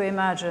to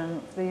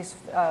imagine these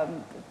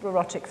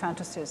erotic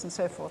fantasies and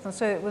so forth. And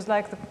so it was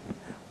like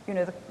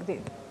the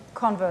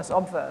converse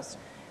obverse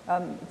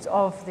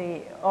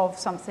of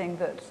something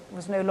that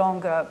was no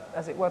longer,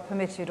 as it were,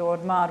 permitted or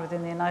admired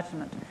within the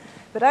Enlightenment.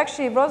 But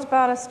actually, Ros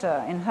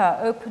Ballister, in her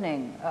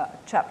opening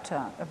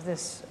chapter of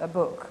this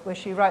book, where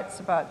she writes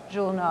about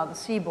Julnar the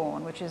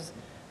Seaborn, which is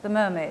the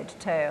mermaid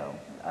tale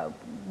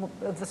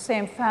of the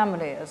same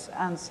family as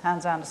Hans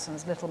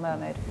Andersen's Little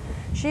Mermaid,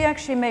 she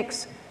actually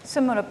makes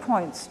similar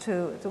points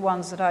to the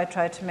ones that I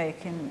tried to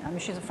make I mean,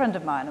 she's a friend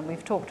of mine, and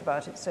we've talked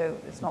about it, so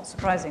it's not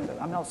surprising that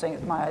I'm not saying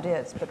it's my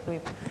ideas, but we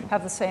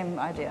have the same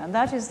idea. And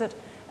that is that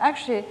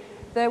actually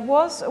there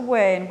was a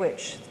way in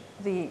which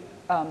the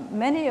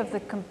many of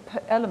the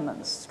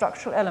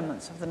structural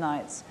elements of the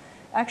Nights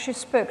actually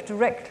spoke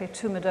directly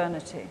to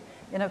modernity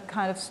in a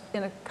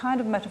kind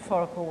of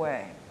metaphorical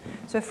way.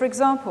 So, for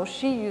example,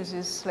 she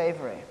uses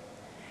slavery.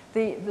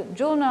 The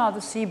Julnar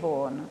the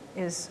Seaborn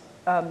is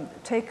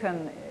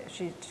taken.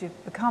 She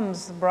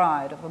becomes the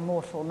bride of a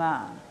mortal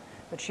man,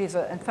 but she's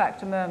in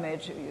fact a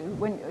mermaid.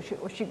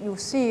 You'll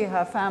see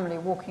her family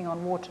walking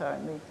on water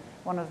in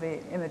one of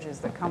the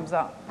images that comes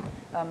up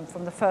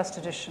from the first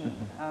edition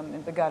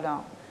in the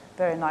Galant.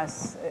 Very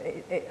nice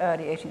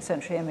early 18th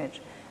century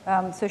image.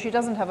 So she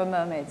doesn't have a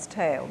mermaid's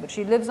tail, but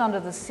she lives under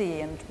the sea,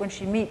 and when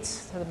she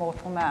meets the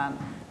mortal man,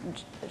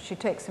 and she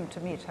takes him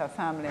to meet her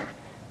family,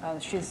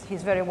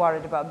 he's very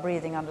worried about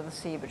breathing under the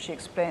sea, but she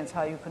explains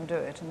how you can do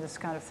it and this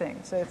kind of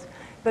thing.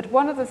 But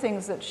one of the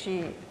things that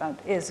she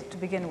is, to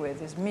begin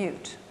with, is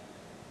mute.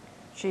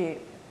 She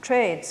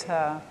trades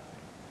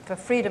for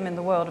freedom in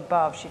the world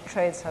above, she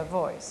trades her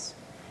voice.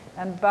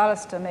 And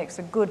Ballister makes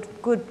a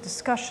good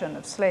discussion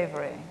of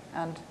slavery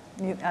and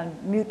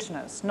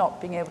muteness,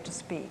 not being able to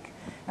speak,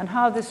 and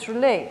how this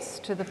relates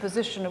to the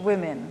position of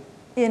women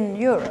in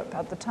Europe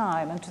at the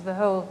time and to the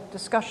whole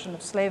discussion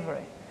of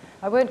slavery.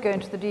 I won't go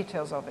into the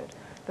details of it,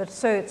 but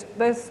so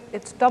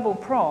it's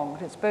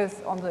double-pronged. It's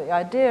both on the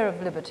idea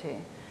of liberty,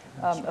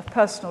 of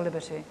personal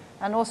liberty,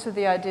 and also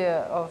the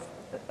idea of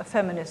a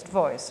feminist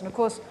voice. And of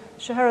course,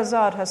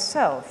 Scheherazade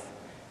herself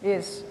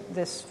is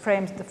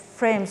frames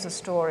the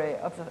story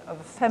of a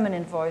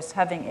feminine voice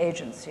having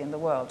agency in the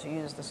world, to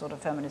use the sort of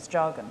feminist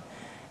jargon.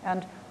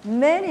 And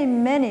many,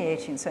 many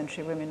 18th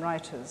century women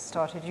writers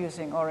started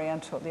using the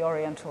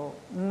Oriental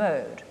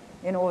mode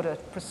in order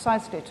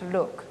precisely to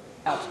look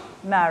at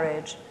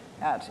marriage,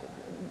 at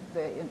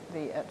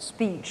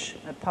speech,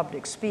 at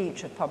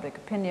public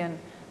opinion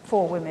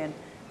for women,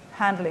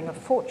 handling of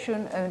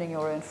fortune, owning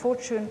your own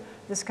fortune,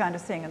 this kind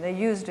of thing. And they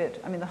used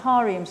it. I mean, the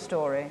harem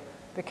story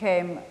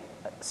became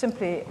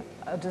simply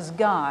a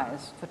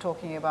disguise for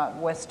talking about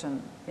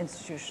Western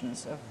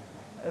institutions of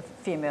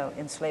female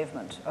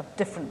enslavement of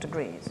different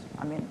degrees.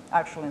 I mean,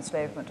 actual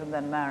enslavement and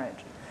then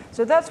marriage.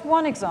 So that's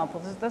one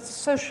example. That's a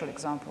social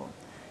example.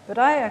 But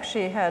I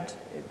actually had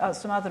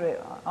some other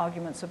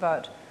arguments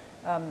about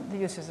the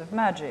uses of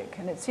magic,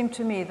 and it seemed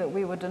to me that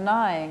we were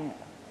denying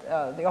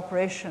the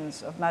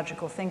operations of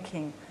magical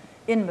thinking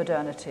in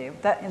modernity.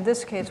 That in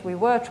this case we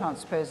were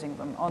transposing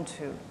them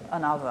onto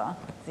an other,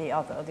 the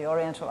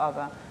Oriental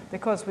other,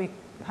 because we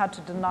had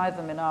to deny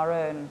them in our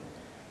own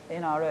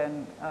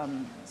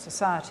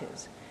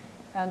societies.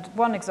 And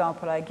one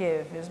example I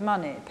give is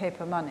money,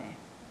 paper money.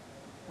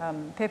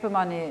 Paper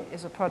money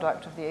is a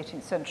product of the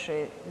 18th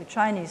century. The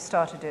Chinese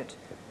started it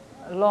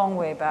a long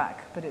way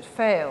back, but it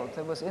failed.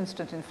 There was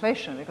instant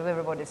inflation because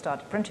everybody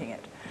started printing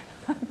it,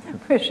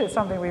 which is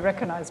something we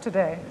recognize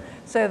today.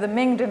 So the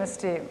Ming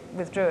dynasty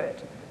withdrew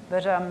it,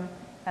 but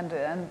and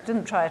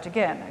didn't try it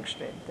again,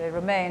 actually. They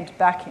remained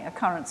backing a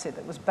currency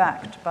that was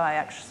backed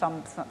by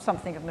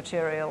something of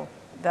material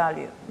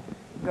value,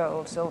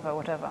 gold, silver,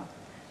 whatever.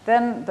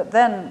 But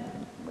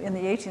then, in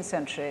the 18th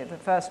century, the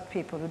first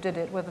people who did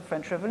it were the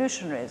French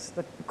revolutionaries.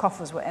 The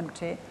coffers were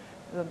empty.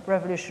 The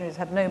revolutionaries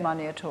had no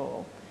money at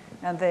all.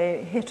 And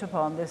they hit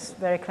upon this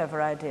very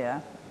clever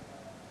idea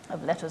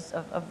of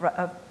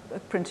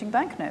of printing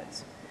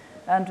banknotes.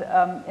 And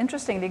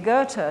interestingly,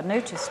 Goethe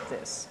noticed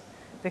this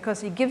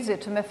because he gives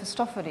it to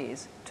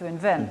Mephistopheles to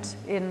invent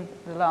in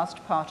the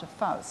last part of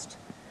Faust.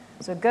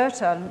 So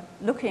Goethe,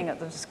 looking at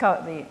the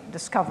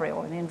discovery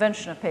or the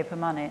invention of paper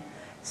money,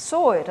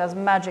 saw it as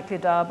magically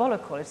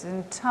diabolical. It's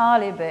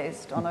entirely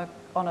based on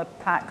a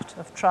pact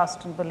of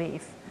trust and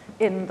belief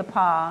in the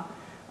power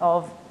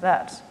of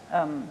that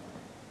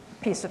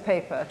piece of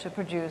paper to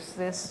produce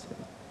this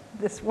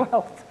this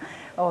wealth,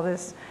 or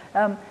this,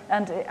 and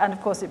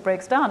of course it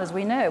breaks down, as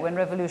we know. When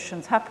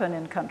revolutions happen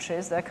in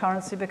countries, their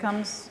currency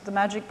becomes, the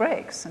magic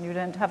breaks, and you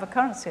don't have a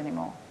currency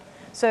anymore.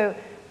 So,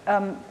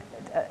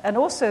 and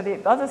also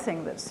the other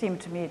thing that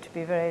seemed to me to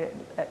be very,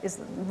 is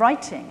that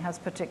writing has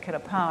particular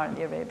power in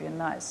the Arabian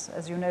Nights.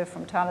 As you know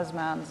from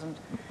talismans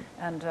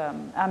and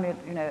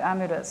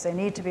amulets, they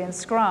need to be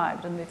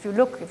inscribed. And if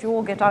you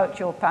all get out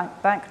your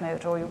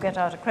banknote or you get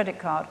out a credit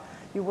card,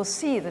 you will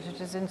see that it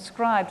is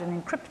inscribed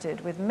and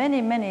encrypted with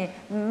many, many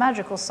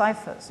magical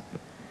ciphers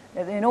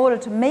in order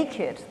to make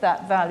it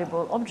that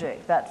valuable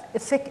object, that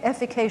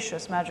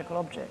efficacious magical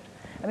object.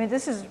 I mean,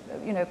 this is,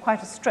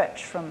 quite a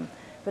stretch from,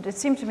 but it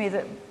seemed to me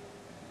that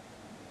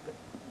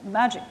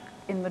magic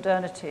in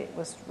modernity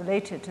was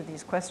related to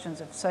these questions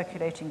of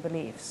circulating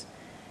beliefs.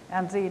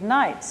 And the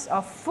Nights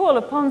are full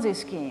of Ponzi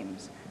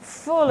schemes,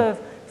 full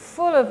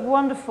of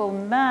wonderful,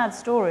 mad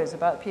stories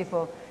about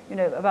people,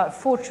 about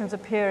fortunes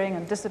appearing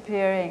and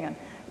disappearing. And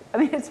I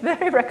mean, it's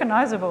very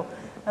recognizable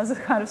as a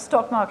kind of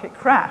stock market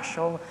crash,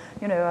 or,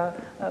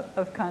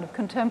 a kind of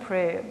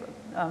contemporary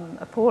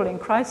appalling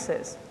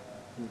crisis.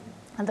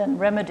 And then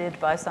remedied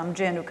by some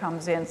jinn who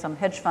comes in, some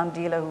hedge fund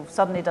dealer who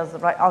suddenly does the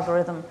right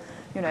algorithm,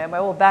 and we're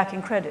all back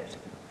in credit.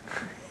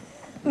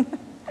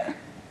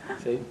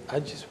 So I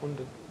just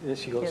wondered,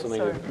 unless you got Yes, something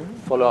sorry. to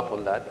follow up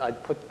on that,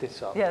 I'd put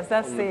this up. Yes,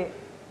 that's the...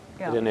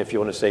 I don't know if you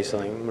want to say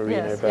something,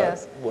 Marina, about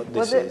what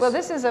this is. Well,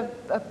 this is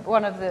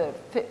one of the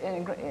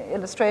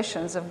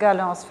illustrations of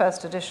Galland's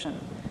first edition,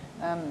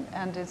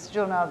 and it's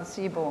Journal the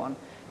Seaborn.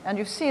 And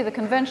you see the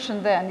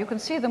convention there, and you can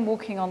see them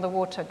walking on the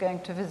water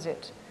going to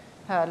visit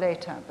her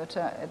later, but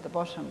at the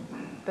bottom.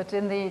 But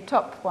in the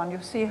top one,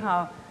 you see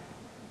how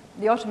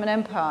the Ottoman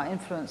Empire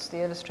influenced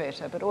the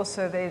illustrator, but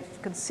also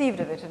they've conceived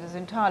of it as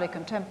entirely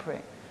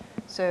contemporary.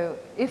 So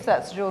if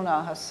that's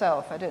Journal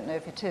herself, I don't know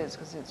if it is,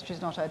 because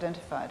she's not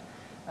identified.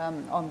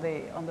 On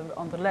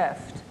the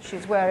left,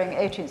 she's wearing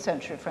 18th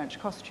century French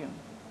costume.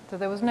 So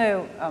there was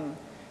no,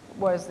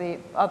 whereas the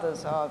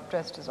others are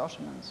dressed as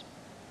Ottomans.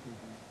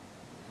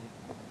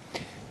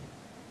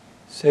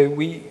 So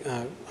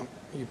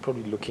you're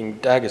probably looking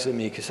daggers at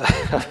me because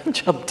I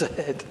jumped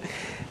ahead,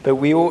 but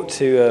we ought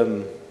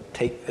to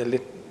take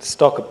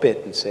stock a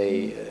bit and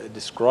say,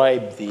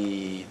 describe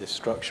the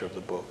structure of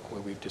the book,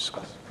 where we've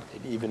discussed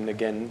it, even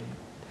again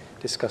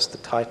discussed the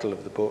title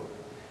of the book.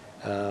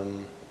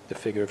 The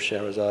figure of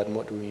Scheherazade, and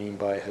what do we mean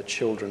by her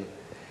children,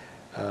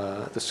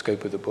 the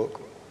scope of the book.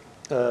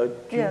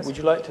 Yes. Would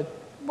you like to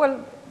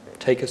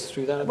take us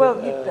through that a bit?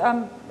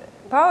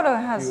 Paulo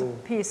has a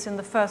piece in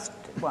the first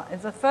one.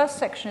 The first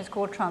section is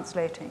called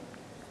Translating.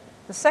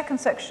 The second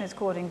section is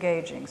called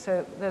Engaging.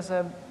 So there's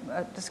a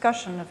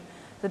discussion of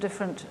the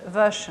different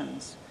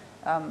versions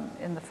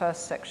in the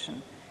first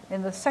section.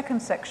 In the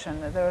second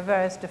section, there are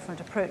various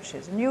different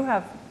approaches, and you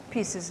have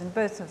pieces in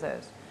both of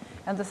those.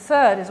 And the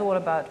third is all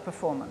about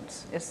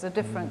performance. It's the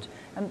different,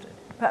 and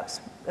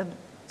perhaps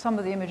some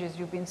of the images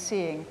you've been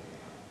seeing,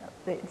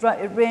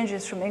 it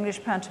ranges from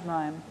English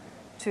pantomime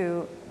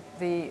to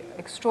the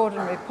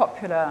extraordinary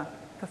popular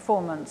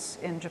performance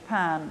in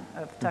Japan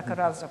of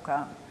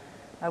Takarazuka,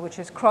 which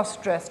is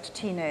cross-dressed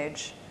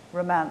teenage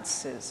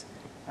romances,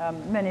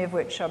 many of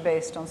which are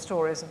based on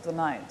stories of the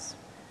Nights.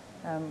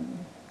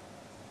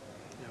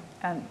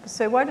 And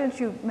so why don't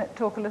you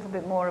talk a little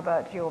bit more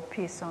about your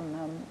piece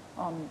on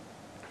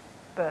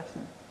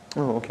Burton.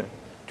 Oh, okay.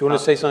 Do you want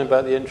to say something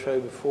about the intro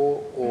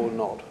before or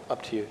not?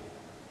 Up to you.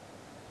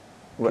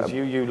 Because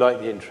you like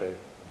the intro.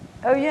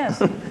 Oh,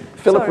 yes.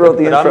 Philip wrote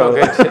the intro.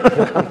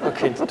 I'm not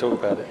going to talk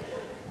about it.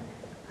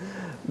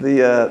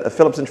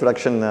 Philip's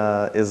introduction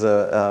is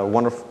a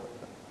wonderful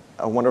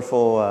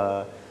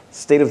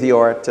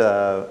state-of-the-art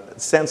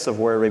sense of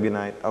where Arabian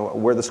Night,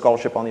 where the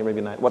scholarship on the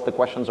Arabian Night, what the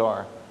questions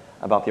are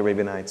about the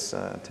Arabian Nights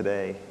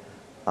today.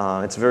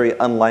 It's very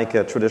unlike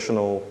a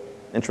traditional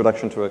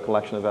introduction to a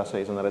collection of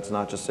essays, in that it's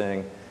not just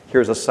saying,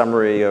 here's a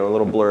summary or a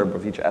little blurb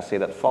of each essay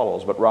that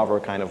follows, but rather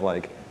kind of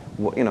like,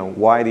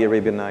 why the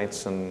Arabian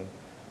Nights, and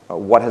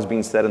what has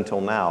been said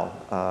until now?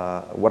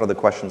 What are the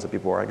questions that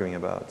people are arguing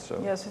about? So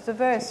yes, it's a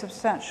very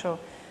substantial,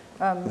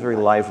 very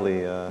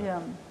lively,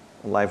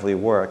 lively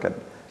work.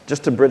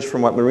 Just to bridge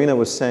from what Marina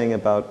was saying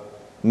about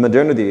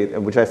modernity,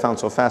 which I found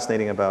so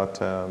fascinating about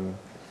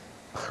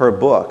her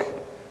book.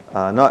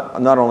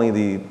 Not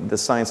only the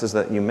sciences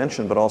that you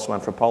mentioned, but also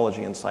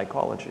anthropology and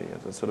psychology.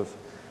 It's sort of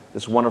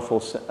this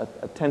wonderful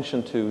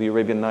attention to the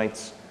Arabian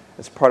Nights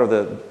as part of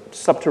the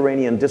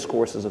subterranean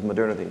discourses of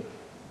modernity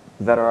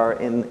that are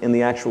in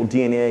the actual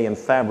DNA and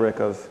fabric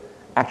of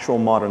actual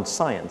modern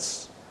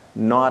science,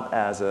 not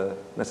as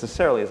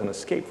necessarily as an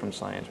escape from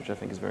science, which I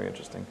think is very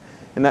interesting.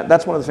 And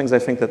that's one of the things I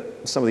think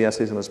that some of the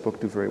essays in this book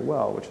do very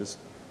well, which is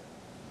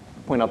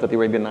point out that the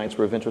Arabian Nights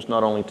were of interest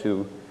not only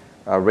to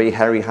Ray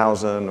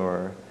Harryhausen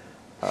or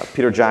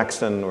Peter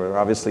Jackson, or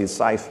obviously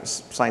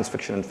science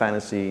fiction and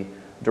fantasy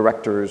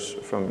directors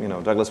from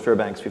Douglas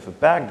Fairbanks' Thief of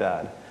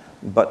Baghdad,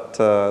 but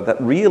that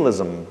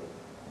realism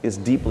is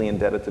deeply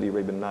indebted to the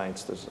Arabian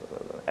Nights. There's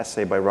an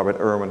essay by Robert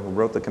Irwin, who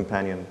wrote the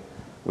companion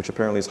which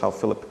apparently is how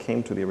Philip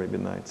came to the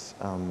Arabian Nights.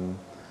 And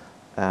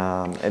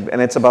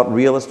it's about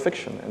realist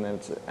fiction.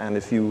 And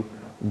if you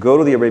go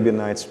to the Arabian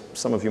Nights,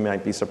 some of you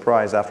might be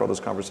surprised after all this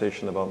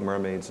conversation about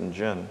mermaids and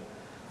jinn.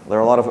 There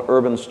are a lot of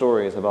urban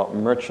stories about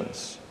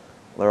merchants.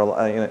 There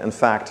are, in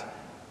fact,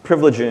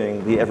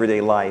 privileging the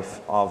everyday life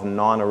of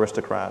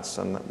non-aristocrats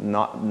and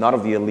not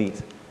of the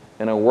elite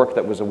in a work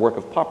that was a work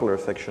of popular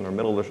fiction or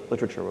middle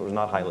literature, it was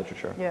not high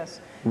literature, yes,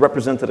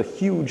 represented a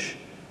huge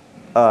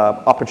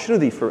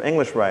opportunity for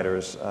English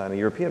writers and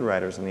European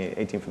writers in the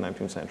 18th and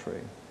 19th century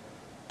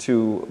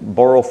to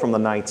borrow from the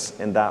Knights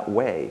in that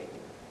way,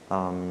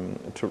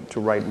 to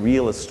write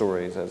realist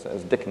stories,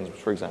 as Dickens,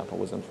 for example,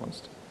 was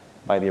influenced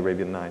by the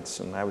Arabian Nights.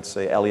 And I would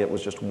say Eliot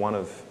was just one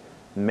of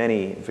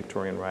many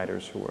Victorian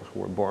writers who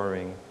were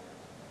borrowing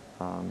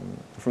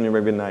from the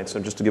Arabian Nights. So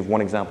just to give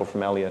one example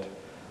from Eliot,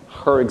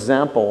 her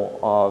example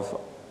of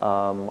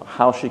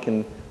how she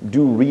can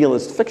do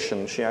realist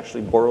fiction, she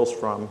actually borrows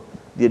from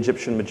the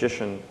Egyptian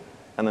Magician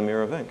and the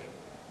Mirror of Ink.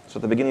 So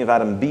at the beginning of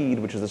Adam Bede,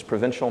 which is this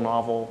provincial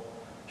novel,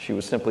 she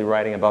was simply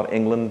writing about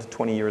England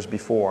 20 years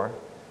before.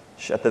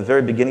 At the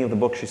very beginning of the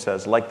book, she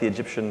says, like the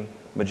Egyptian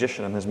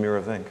magician and his mirror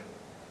of ink,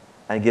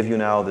 I give you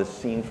now this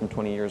scene from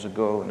 20 years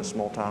ago in a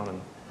small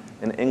town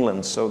in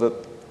England. So that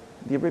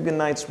the Arabian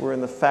Nights were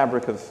in the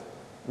fabric of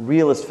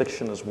realist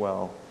fiction as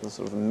well, the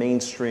sort of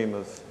mainstream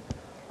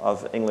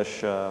of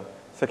English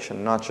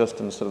fiction, not just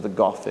in sort of the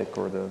Gothic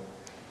or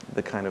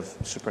the kind of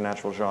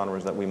supernatural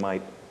genres that we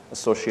might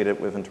associate it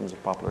with in terms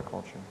of popular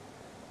culture.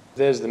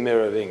 There's the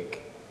Mirror of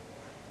Ink,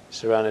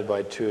 surrounded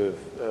by two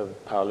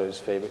of Paulo's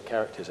favorite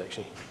characters,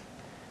 actually.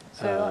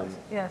 So,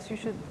 yes, you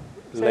should...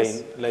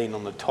 So Lane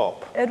on the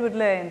top. Edward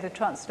Lane, the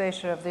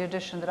translator of the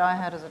edition that I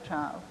had as a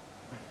child,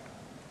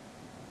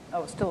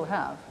 still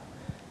have,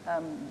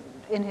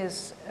 in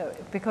his,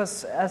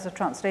 because as a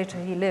translator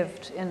he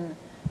lived in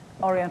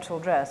Oriental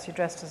dress. He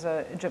dressed as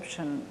an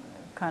Egyptian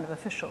kind of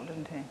official,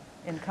 didn't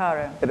he, in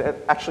Cairo?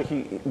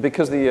 Actually,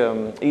 because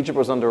Egypt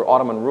was under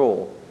Ottoman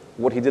rule,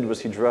 what he did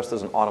was he dressed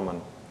as an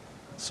Ottoman,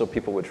 so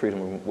people would treat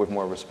him with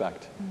more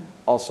respect. Mm-hmm.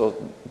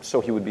 Also,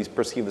 so he would be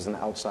perceived as an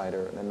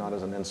outsider and not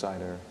as an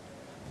insider.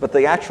 But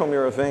the actual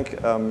Mirror of Ink,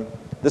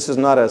 this is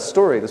not a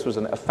story. This was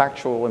a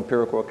factual,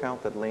 empirical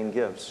account that Lane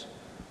gives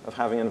of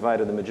having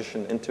invited the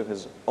magician into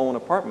his own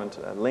apartment,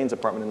 Lane's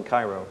apartment in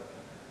Cairo.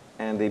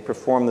 And they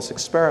performed this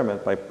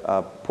experiment by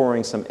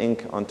pouring some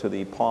ink onto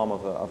the palm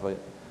of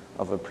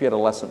a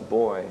pre-adolescent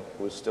boy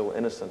who was still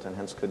innocent and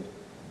hence could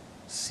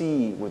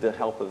see, with the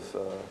help of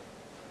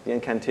the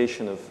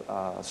incantation of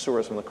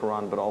surahs from the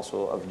Quran, but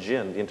also of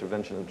jinn, the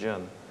intervention of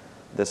jinn.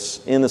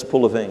 In this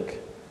pool of ink,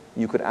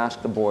 you could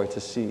ask the boy to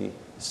see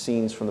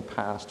scenes from the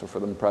past or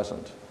from the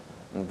present.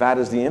 And that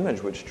is the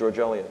image which George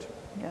Eliot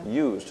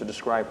used to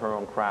describe her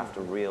own craft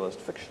of realist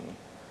fiction.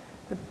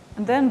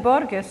 And then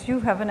Borges, you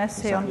have an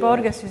essay on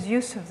Borges'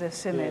 use of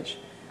this image.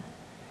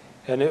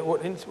 Yeah. And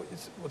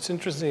what's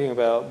interesting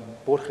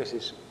about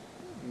Borges'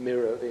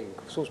 Mirror of Ink,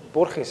 of course,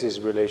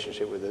 Borges'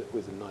 relationship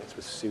with the Knights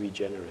was sui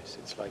generis.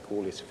 It's like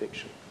all his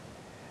fiction.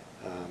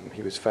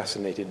 He was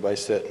fascinated by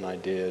certain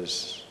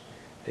ideas.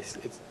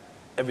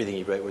 Everything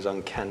he wrote was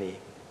uncanny,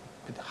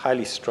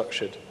 highly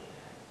structured,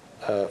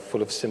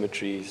 full of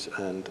symmetries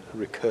and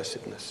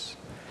recursiveness.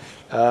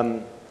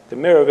 The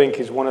Mirror of Ink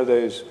is one of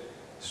those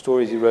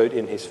stories he wrote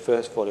in his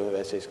first volume of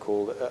essays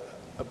called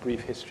A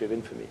Brief History of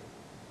Infamy.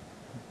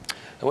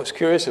 And what's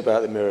curious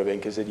about the Mirror of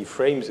Ink is that he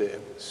frames it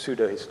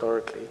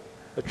pseudo-historically,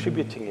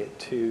 attributing it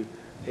to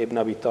Ibn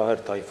Abi Tahir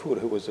Tayfur,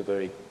 who was a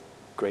very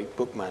great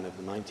bookman of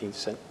the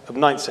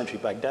 9th century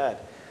Baghdad.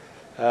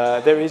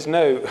 There is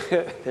no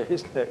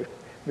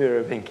Mirror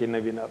of Ink in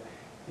Ibn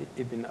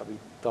Abi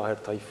Tahir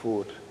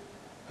Tayfur.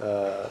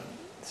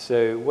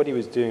 So what he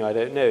was doing, I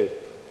don't know.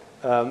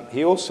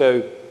 He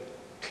also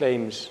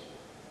claims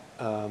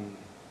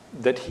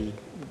that he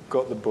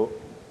got the book,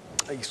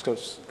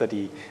 that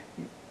he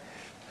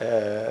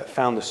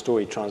found the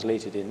story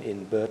translated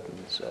in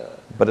Burton's.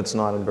 But it's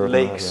not in Burton.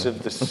 Lakes of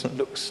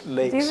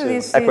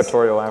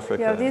Equatorial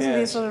Africa. Yeah, these are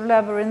these sort of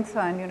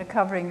labyrinthine,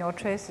 covering your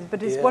traces.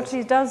 But it's what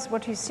he does,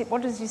 what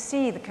does he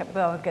see the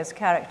Borges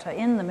character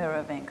in the Mirror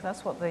of Ink?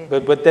 That's what they.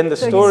 But then the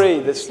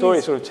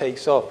story sort of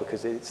takes off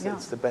because it's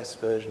the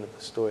best version of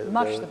the story that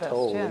Much they're the best,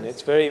 told, yes. and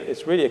it's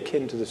really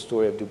akin to the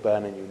story of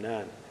Duban and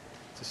Yunnan.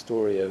 It's a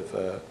story of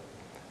a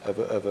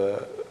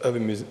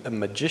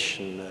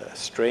magician, a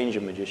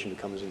stranger magician who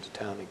comes into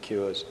town and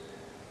cures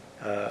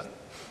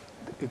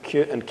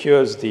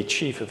the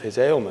chief of his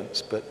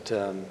ailments, but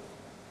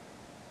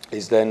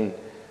is then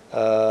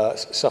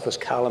suffers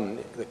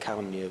the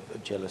calumny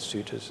of jealous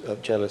suitors,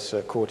 of jealous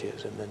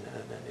courtiers, and then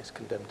is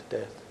condemned to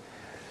death.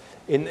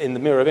 In the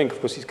Mirror of Ink, of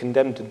course, he's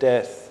condemned to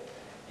death.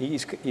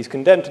 He's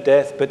condemned to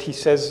death, but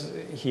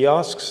he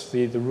asks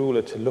the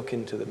ruler to look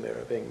into the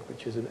Mirror of Ink,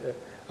 which is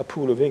a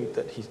pool of ink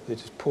that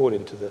is poured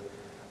into the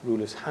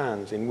ruler's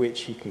hands, in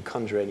which he can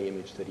conjure any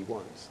image that he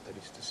wants. That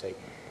is to say,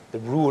 the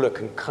ruler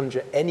can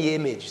conjure any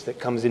image that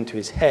comes into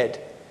his head,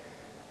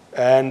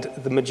 and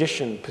the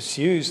magician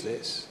pursues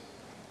this.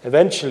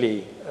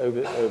 Eventually,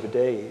 over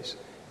days,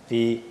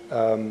 the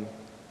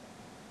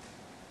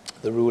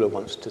ruler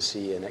wants to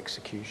see an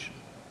execution.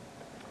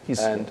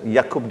 And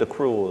Yaqub the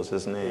Cruel is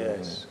his name.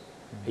 Yes,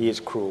 he is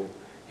cruel.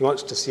 He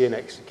wants to see an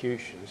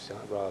execution,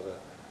 rather,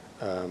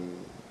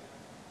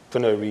 for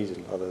no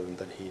reason other than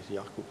that he is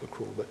Yaqub the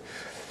Cruel. But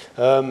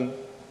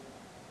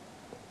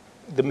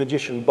the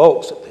magician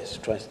balks at this,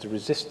 tries to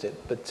resist it,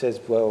 but says,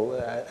 well,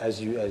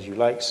 as you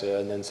like, sir.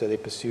 And then so they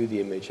pursue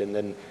the image, and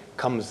then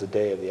comes the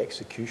day of the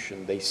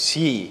execution. They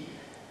see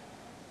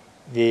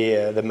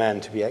the man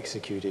to be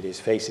executed. His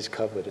face is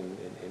covered and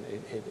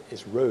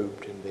is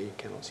robed, and they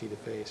cannot see the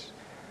face.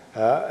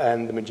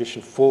 And the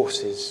magician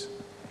forces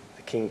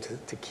the king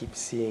to keep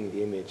seeing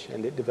the image,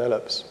 and it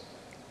develops.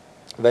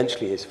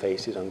 Eventually his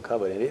face is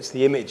uncovered, and it's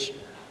the image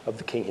of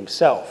the king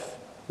himself,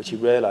 which he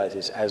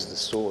realizes as the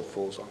sword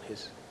falls on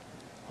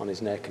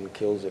his neck and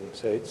kills him.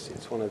 So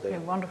it's one of the...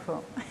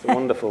 Wonderful. It's a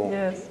wonderful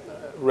Yes.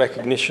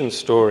 recognition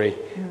story,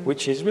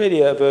 which is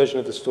really a version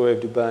of the story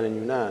of Douban and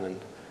Yunnan.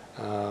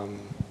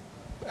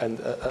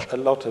 And a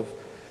lot of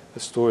the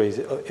stories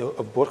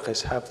of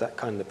Borges have that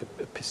kind of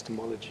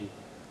epistemology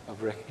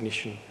of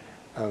recognition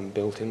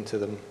built into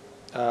them.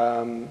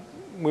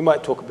 We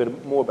might talk a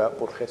bit more about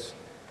Borges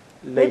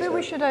later. Maybe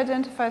we should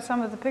identify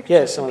some of the pictures.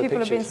 Yes, some of the People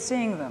pictures. have been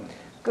seeing them.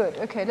 Good.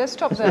 Okay, let's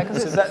stop there.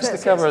 So that's the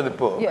cover of the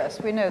book.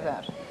 Yes, we know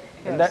that.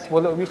 And Yes. that,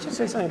 well, we should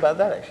say something about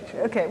that, actually.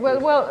 shouldn't we? Okay,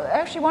 well,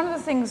 actually, one of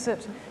the things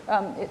that,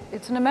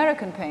 it's an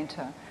American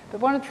painter, but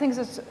one of the things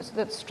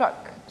that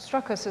struck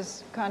us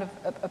as kind of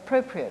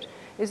appropriate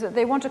is that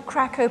they want to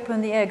crack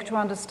open the egg to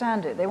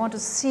understand it. They want to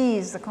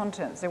seize the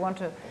contents. They want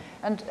to,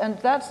 and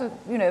that's a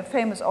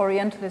famous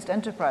Orientalist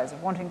enterprise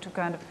of wanting to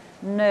kind of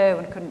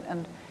know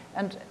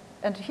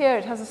and here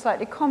it has a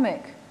slightly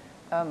comic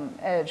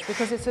edge,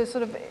 because it's a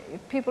sort of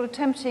people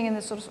attempting in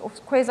this sort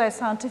of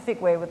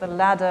quasi-scientific way with a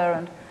ladder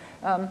and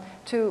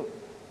to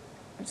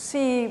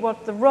see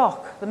what the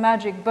rock, the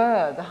magic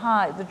bird,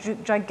 the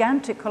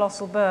gigantic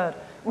colossal bird,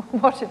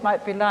 what it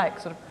might be like,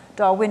 sort of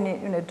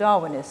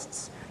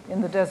Darwinists in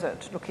the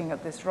desert looking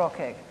at this rock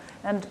egg.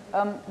 And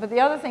but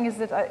the other thing is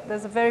that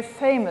there's a very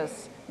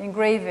famous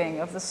engraving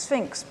of the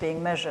Sphinx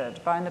being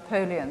measured by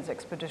Napoleon's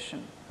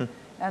expedition,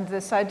 and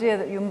this idea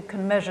that you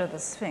can measure the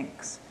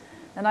Sphinx.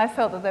 And I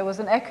felt that there was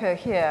an echo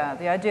here,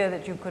 the idea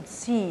that you could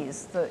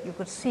seize the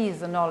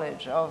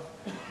knowledge of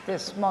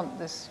this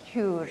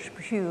huge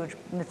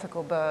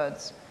mythical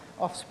bird's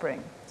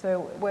offspring.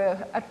 So we're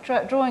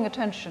drawing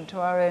attention to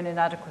our own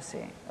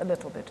inadequacy a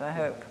little bit, I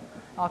hope,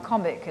 our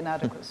comic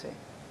inadequacy.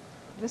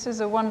 This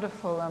is a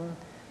wonderful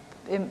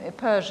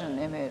Persian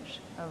image.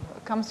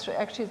 Comes through.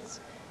 Actually,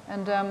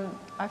 and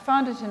I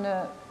found it in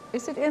a.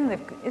 Is it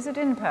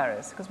in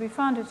Paris? Because we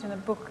found it in a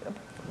book.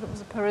 It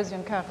was a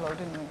Parisian catalogue,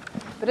 didn't we?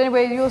 But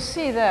anyway, you'll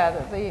see there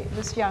that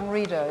this young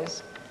reader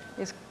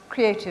is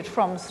created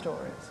from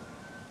stories.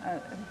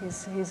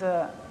 He's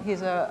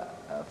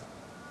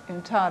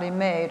entirely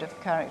made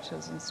of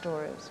characters and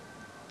stories.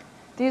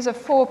 These are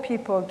 4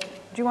 people. Do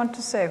you want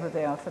to say who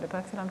they are, Philip?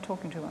 I feel I'm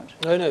talking too much.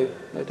 No,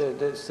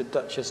 it's the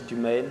Duchess du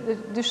Maine. The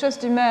Duchesse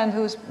du Maine,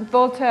 who's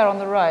Voltaire on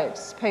the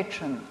right's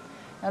patron,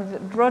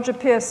 and Roger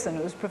Pearson,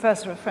 who's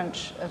professor of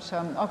French at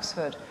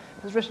Oxford,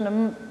 has written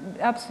an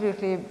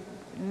absolutely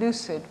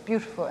lucid,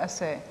 beautiful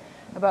essay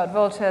about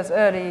Voltaire's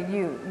early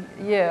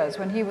years,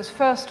 when he was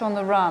first on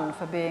the run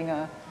for being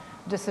a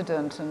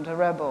dissident and a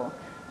rebel.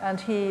 And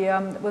he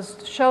was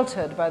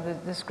sheltered by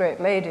this great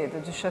lady, the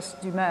Duchesse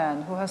du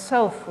Maine, who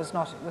herself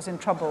was in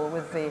trouble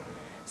with the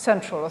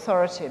central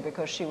authority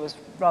because she was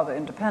rather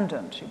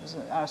independent. She was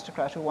an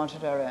aristocrat who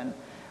wanted her own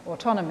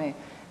autonomy.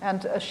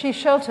 And she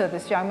sheltered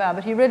this young man,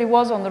 but he really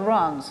was on the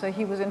run, so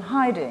he was in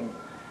hiding.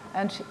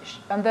 And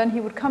then he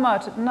would come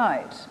out at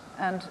night,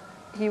 and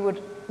he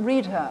would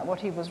read her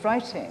what he was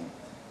writing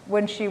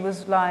when she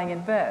was lying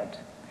in bed.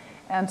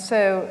 And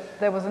so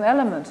there was an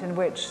element in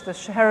which the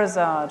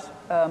Scheherazade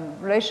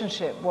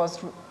relationship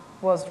was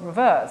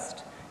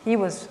reversed. He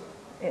was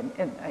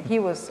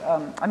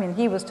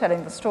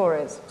telling the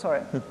stories.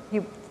 Sorry,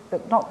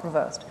 but not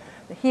reversed.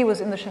 He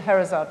was in the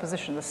Scheherazade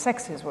position. The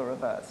sexes were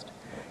reversed.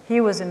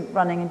 He was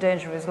running in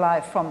danger of his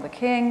life from the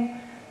king.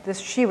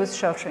 She was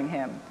sheltering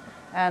him,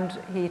 and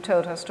he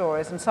told her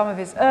stories. And some of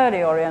his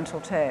early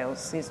Oriental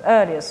tales, these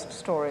earliest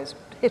stories,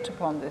 hit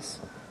upon this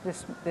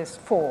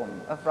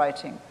form of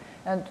writing.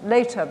 And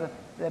later,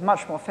 the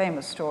much more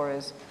famous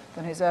stories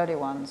than his early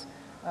ones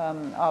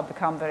are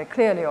become very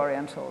clearly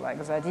Oriental,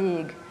 like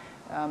Zadig.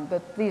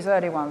 But these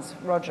early ones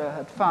Roger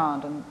had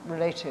found and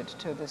related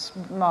to this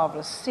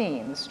marvelous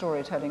scene, the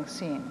storytelling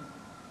scene.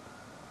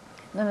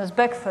 And then there's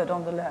Beckford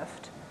on the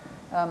left,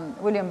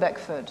 William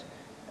Beckford,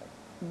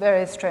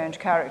 very strange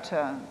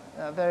character,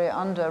 very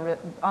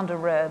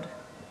underread,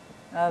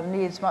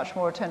 needs much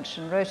more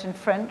attention. Wrote in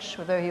French,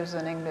 although he was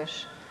an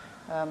English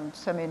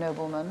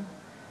semi-nobleman.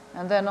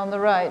 And then on the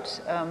right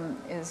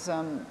is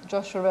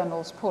Joshua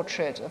Reynolds'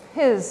 portrait of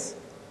his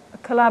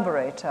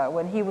collaborator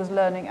when he was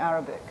learning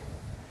Arabic.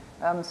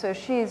 So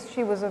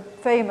she was a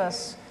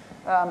famous,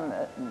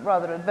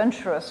 rather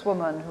adventurous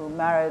woman who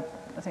married,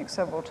 I think,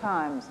 several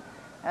times.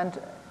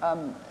 And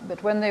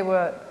but when they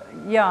were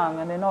young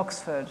and in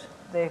Oxford,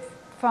 they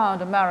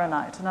found a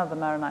Maronite, another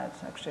Maronite,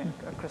 actually,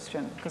 a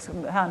Christian,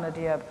 Hannah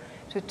Diab,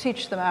 to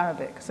teach them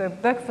Arabic. So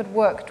Beckford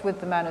worked with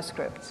the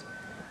manuscripts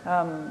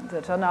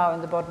that are now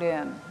in the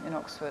Bodleian in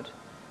Oxford,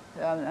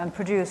 and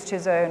produced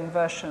his own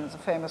versions, a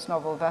famous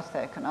novel,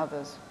 Vathek, and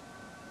others.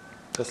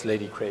 That's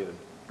Lady Craven.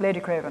 Lady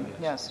Craven,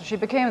 yes. She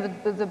became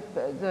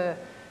the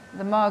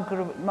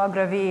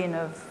Margravine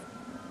of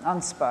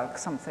Ansbach,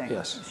 something.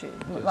 Yes.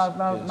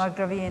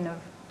 Margravine of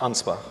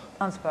Ansbach.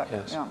 Ansbach,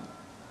 yes. yeah.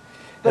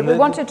 But we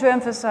wanted to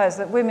emphasize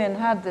that women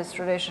had this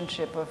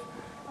relationship of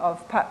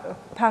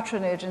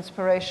patronage,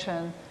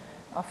 inspiration,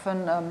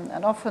 often,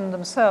 and often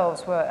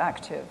themselves were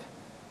active.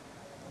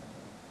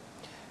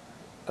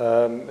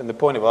 And the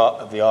point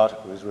of the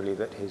article is really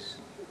that his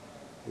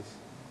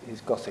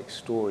Gothic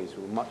stories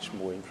were much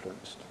more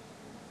influenced,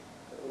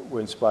 were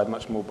inspired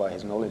much more by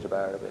his knowledge of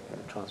Arabic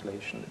and the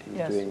translation that he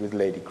was doing with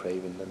Lady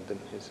Craven than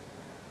his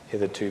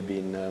hitherto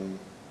been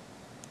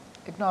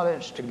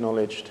acknowledged.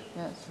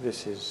 Yes.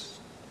 This is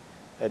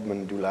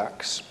Edmund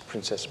Dulac's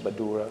Princess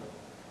Badoura.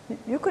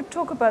 You could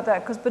talk about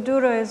that, because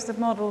Badoura is the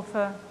model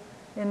for,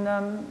 in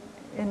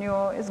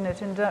your, isn't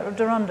it, in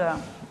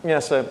Duranda?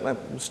 Yes,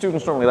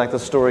 students normally like the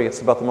story.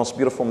 It's about the most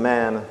beautiful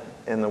man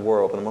in the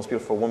world and the most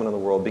beautiful woman in the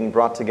world being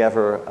brought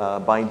together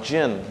by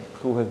jinn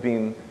who have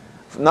been,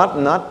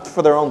 not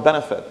for their own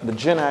benefit. The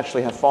jinn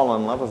actually have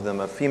fallen in love with them,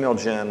 a female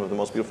jinn with the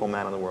most beautiful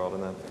man in the world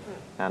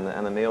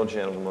and the male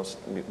jinn with the most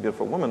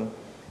beautiful woman.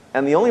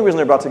 And the only reason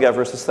they're brought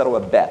together is to settle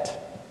a bet.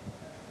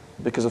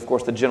 Because, of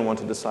course, the jinn want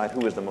to decide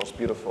who is the most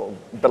beautiful,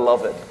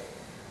 beloved.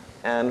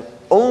 And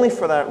only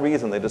for that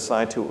reason they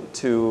decide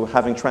to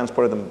having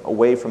transported them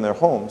away from their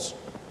homes,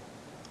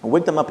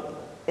 wake them up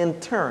in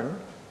turn.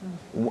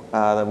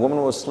 The woman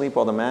will sleep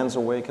while the man's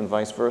awake and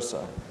vice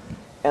versa.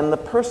 And the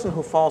person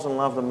who falls in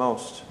love the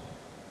most,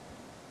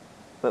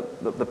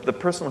 the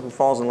person who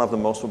falls in love the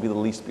most will be the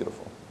least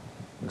beautiful.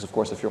 Because, of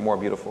course, if you're more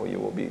beautiful, you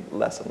will be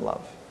less in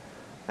love.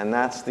 And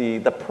that's the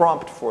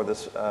prompt for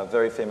this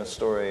very famous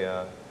story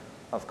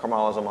of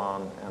Kamala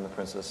Zaman and the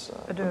Princess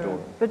Badoura.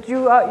 But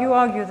you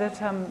argue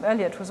that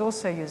Eliot was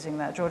also using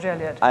that, George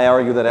Eliot. I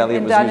argue that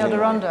Eliot was Daniel using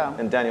Deronda.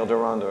 In Daniel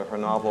Deronda, her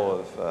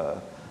novel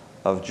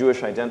of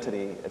Jewish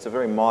identity. It's a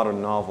very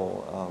modern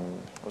novel.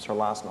 It was her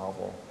last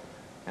novel.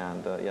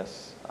 And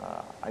yes,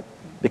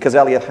 because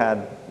Eliot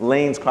had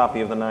Lane's copy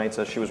of the Nights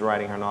as she was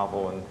writing her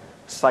novel and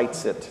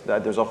cites it.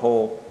 There's a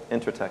whole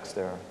intertext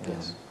there.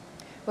 Yes.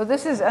 Well,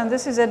 this is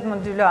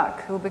Edmund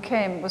Dulac, who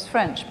was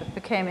French, but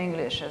became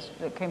English,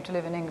 came to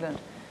live in England,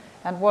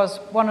 and was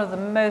one of the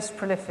most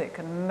prolific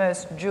and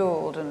most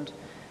jeweled and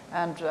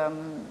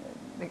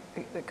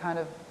the kind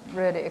of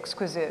really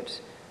exquisite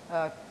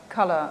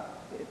color,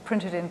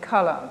 printed in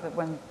color, that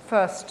when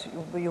first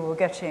you were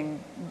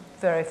getting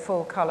very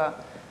full color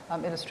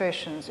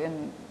illustrations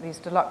in these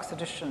deluxe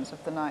editions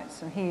of the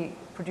Nights. And he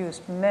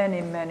produced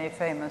many, many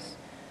famous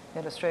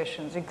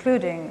illustrations,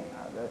 including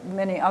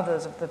many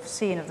others of the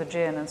scene of the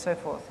jinn and so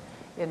forth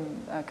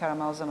in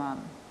Karamal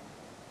Zaman.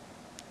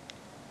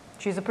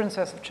 She's a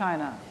princess of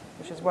China,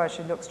 which is why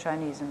she looks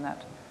Chinese in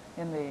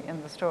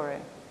the story.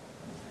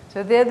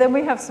 So then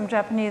we have some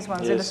Japanese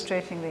ones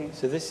illustrating these.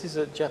 So this is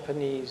a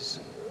Japanese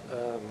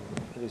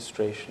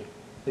illustration.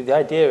 The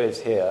idea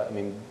is here, I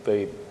mean,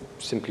 very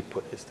simply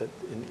put, is that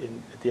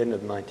at the end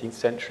of the 19th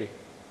century,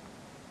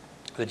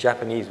 the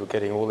Japanese were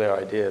getting all their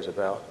ideas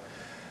about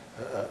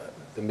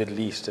the Middle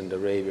East and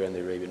Arabia and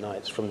the Arabian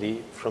Nights from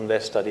their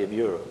study of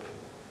Europe.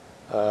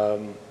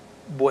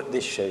 What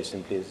this shows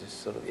simply is this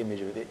sort of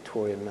image of a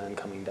Victorian man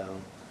coming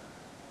down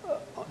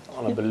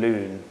on a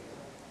balloon.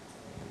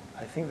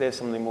 I think there's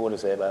something more to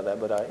say about that,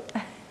 but I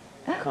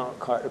can't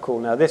quite recall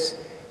now.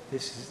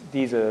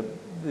 The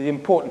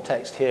important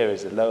text here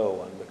is the lower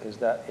one, because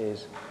that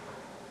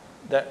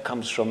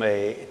comes from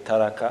a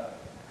Takarazuka,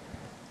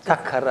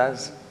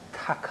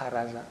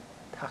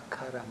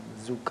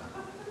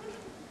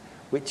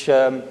 which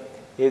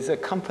is a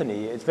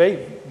company. It's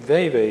very,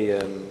 very, very.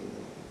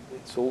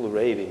 It's all the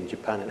rave in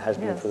Japan. It has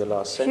been for the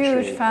last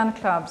century. Huge fan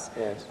clubs.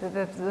 Yes.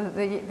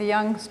 The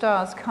young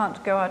stars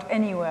can't go out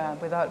anywhere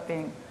without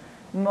being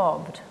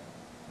mobbed.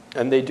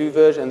 And they do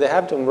versions, and they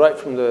have done right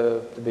from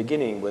the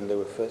beginning, when they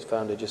were first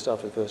founded just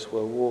after the First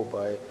World War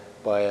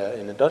by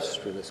an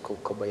industrialist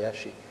called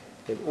Kobayashi.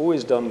 They've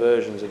always done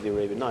versions of the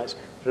Arabian Nights.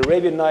 The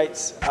Arabian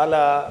Nights a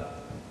la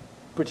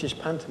British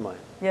pantomime.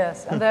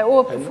 Yes, and they're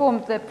all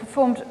performed. They're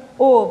performed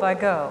all by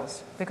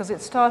girls, because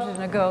it started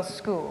in a girls'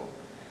 school,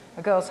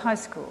 a girls' high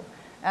school,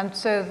 and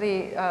so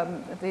the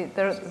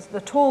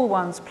tall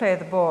ones play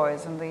the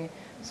boys, and the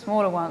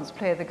smaller ones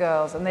play the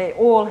girls, and they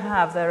all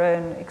have their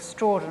own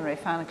extraordinary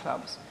fan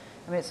clubs.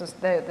 I mean, it's just,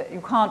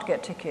 you can't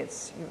get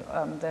tickets.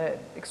 They're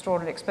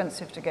extraordinarily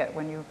expensive to get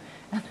when you,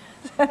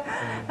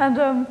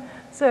 and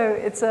so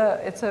it's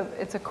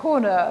a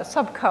corner, a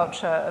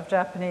subculture of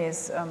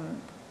Japanese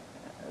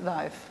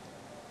life.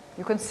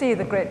 You can see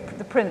the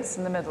prince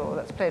in the middle,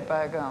 that's played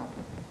by a girl.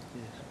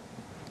 Yes.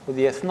 Well,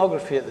 the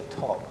ethnography at the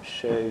top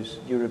shows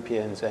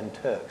Europeans and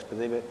Turks, but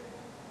the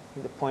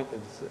point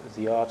of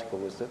the article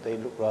was that they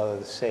look rather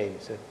the same.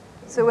 So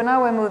So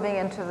now we're moving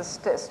into the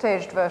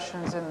staged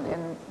versions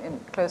in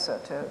closer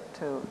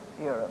to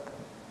Europe.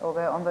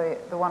 Although on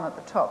the one at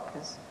the top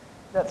is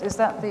that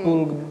the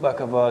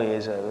Bulbakavali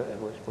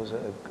was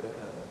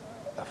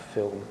a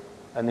film,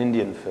 an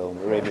Indian film,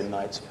 Arabian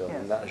Nights film,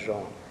 in that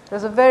genre.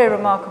 There's a very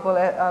remarkable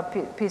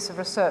piece of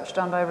research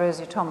done by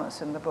Rosie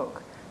Thomas in the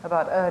book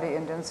about early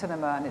Indian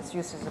cinema and its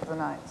uses of the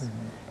nights.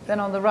 Mm-hmm. Then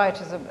on the right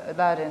is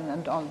Aladdin,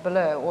 and on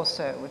below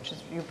also, which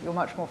is you're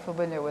much more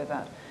familiar with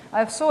that.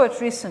 I saw it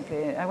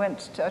recently. I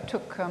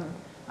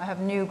have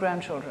new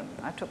grandchildren.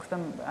 I've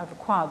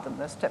acquired them,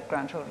 they're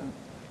step-grandchildren.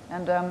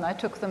 And I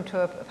took them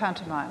to a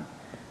pantomime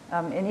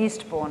in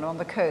Eastbourne on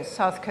the coast,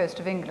 south coast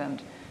of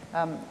England,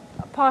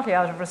 partly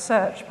out of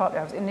research, partly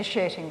I was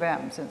initiating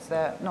them, since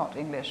they're not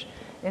English,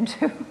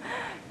 into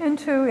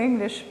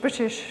English,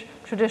 British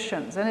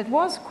traditions. And it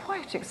was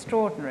quite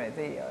extraordinary,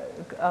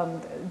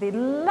 the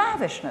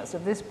lavishness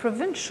of this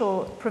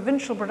provincial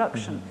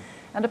production. Mm-hmm.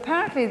 And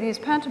apparently these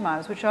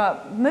pantomimes, which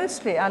are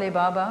mostly Ali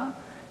Baba,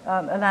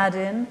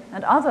 Aladdin,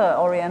 and other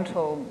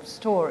Oriental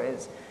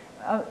stories,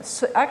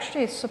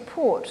 actually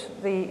support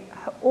the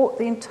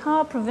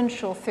entire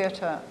provincial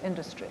theatre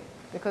industry,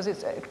 because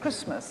it's at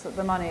Christmas that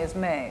the money is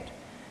made.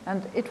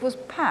 And it was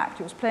packed.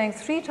 It was playing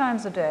 3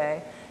 times a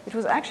day. It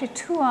was actually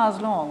 2 hours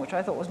long, which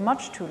I thought was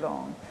much too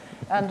long.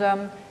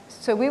 And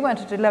so we went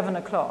at 11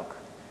 o'clock.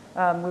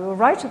 We were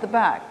right at the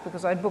back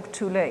because I'd booked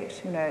too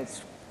late. You know,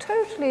 it's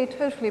totally,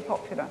 totally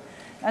popular.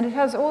 And it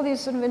has all these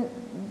sort of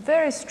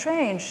very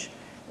strange,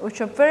 which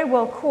are very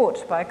well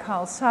caught by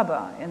Carl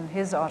Saber in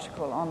his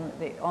article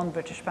on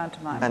British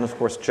pantomime. And of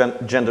course,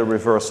 gender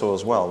reversal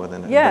as well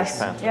within British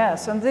pantomime.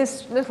 Yes, and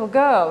this little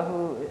girl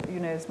who, you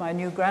know, is my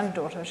new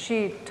granddaughter,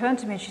 she turned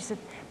to me and she said,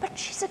 "But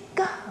she's a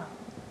girl."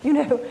 You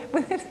know,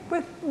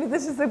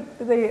 this is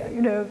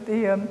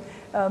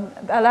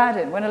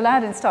Aladdin. When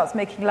Aladdin starts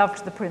making love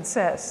to the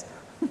princess,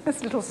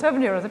 this little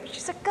 7-year-old, but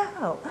she's a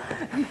girl.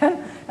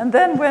 And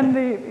then when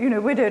the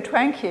Widow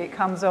Twankey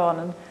comes on,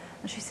 and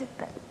she said,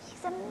 "But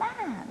he's a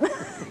man."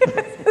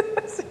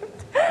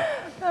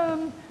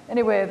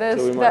 Anyway,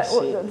 there's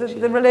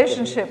the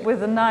relationship with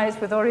the nights,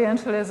 with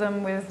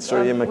Orientalism, with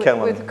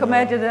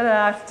Commedia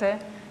dell'arte.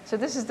 So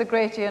this is the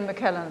great Ian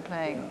McKellen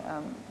playing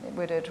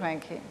Widow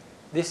Twankey.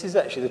 This is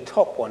actually, the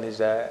top one is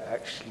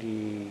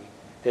actually,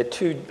 there are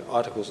 2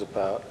 articles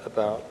about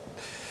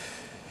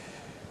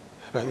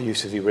the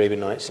use of the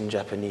Arabian Nights in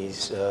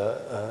Japanese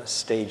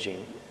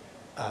staging.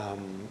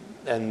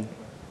 And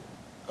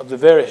of the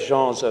various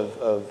genres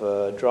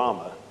of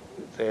drama,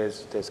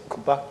 there's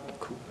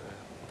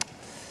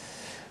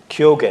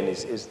Kyogen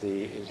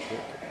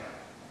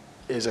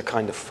is a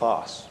kind of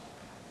farce,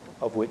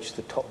 of which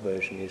the top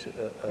version is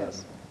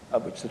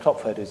of which the top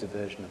photo is a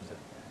version of the.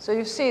 So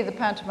you see the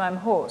pantomime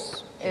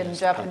horse in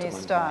Japanese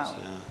style,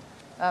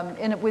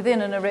 horse,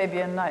 within an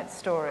Arabian Nights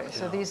story.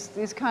 So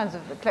these kinds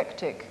of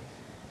eclectic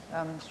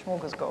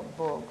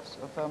smorgasbords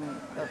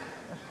of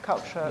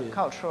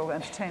cultural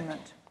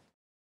entertainment.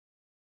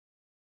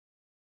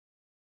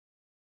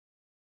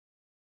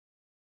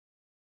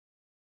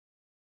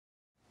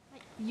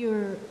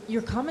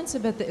 Your comments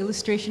about the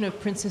illustration of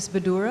Princess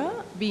Badura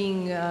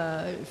being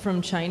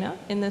from China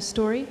in this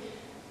story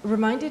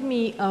reminded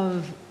me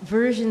of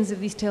versions of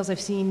these tales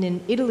I've seen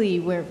in Italy,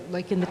 where,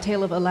 like in the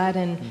tale of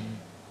Aladdin,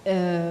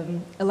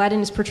 Aladdin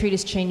is portrayed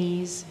as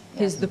Chinese,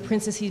 the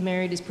princess he's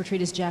married is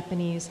portrayed as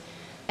Japanese.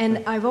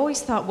 And I've always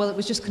thought, well, it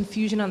was just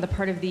confusion on the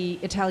part of the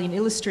Italian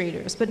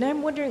illustrators. But now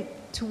I'm wondering,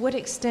 to what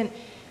extent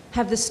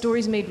have the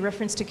stories made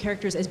reference to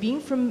characters as being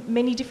from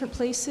many different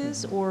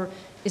places, or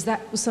is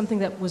that something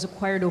that was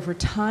acquired over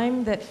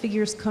time, that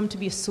figures come to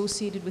be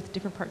associated with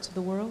different parts of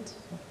the world?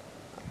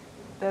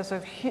 There's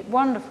a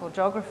wonderful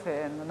geography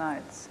in the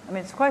Nights. I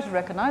mean, it's quite a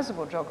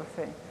recognizable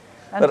geography.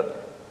 And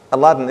but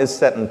Aladdin is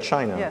set in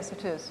China. Yes,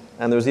 it is.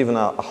 And there's even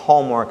a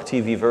Hallmark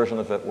TV version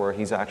of it where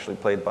he's actually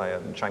played by a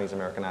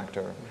Chinese-American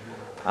actor.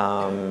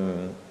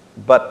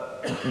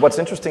 But what's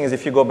interesting is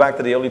if you go back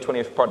to the early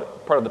 20th part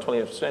of the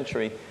 20th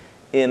century,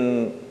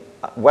 in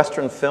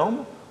Western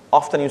film,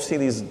 often you see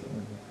these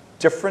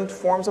different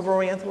forms of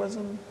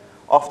Orientalism,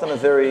 often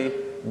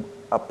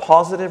a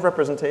positive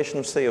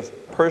representation, say, of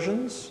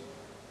Persians,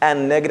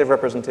 and negative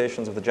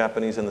representations of the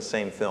Japanese in the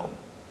same film.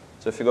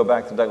 So if you go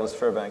back to Douglas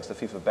Fairbanks' The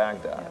Thief of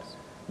Baghdad,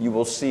 you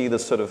will see the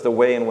sort of the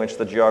way in which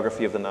the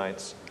geography of the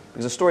Nights,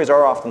 because the stories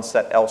are often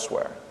set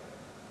elsewhere,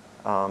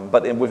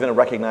 but within a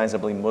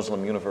recognizably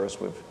Muslim universe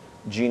with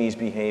genies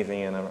behaving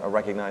in a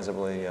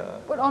recognizably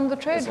but on the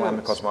trade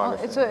Islamic routes,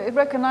 cosmography. it's a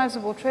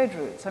recognizable trade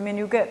routes. I mean,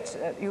 you get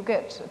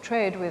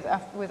trade with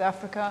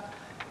Africa,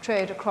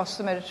 trade across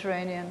the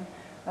Mediterranean,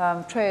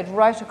 trade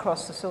right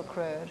across the Silk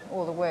Road,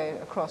 all the way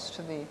across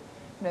to the.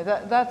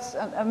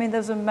 I mean,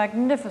 there's a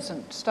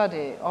magnificent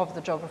study of the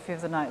geography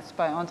of the Nights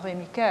by André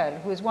Miquel,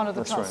 who is one of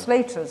the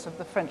translators of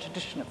the French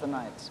edition of the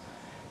Nights.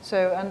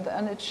 So,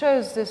 and it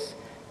shows this,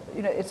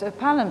 it's a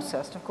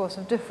palimpsest, of course,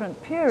 of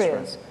different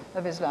periods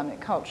of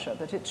Islamic culture,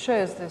 but it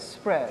shows this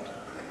spread.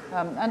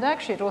 And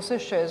actually, it also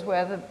shows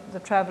where the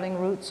traveling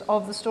routes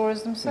of the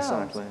stories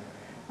themselves. Exactly.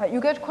 You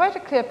get quite a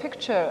clear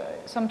picture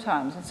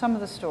sometimes in some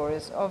of the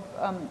stories of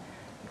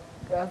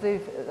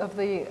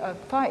the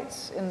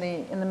fights in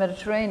the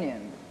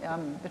Mediterranean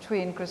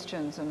between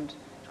Christians and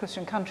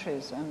Christian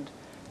countries and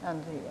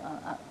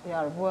the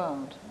Arab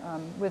world,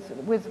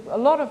 with a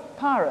lot of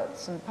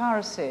pirates and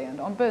piracy and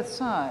on both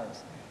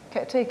sides,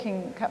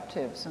 taking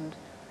captives, and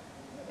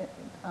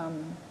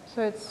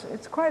so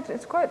it's quite.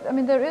 I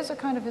mean, there is a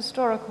kind of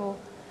historical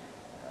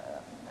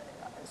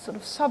sort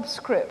of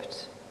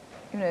subscript,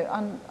 you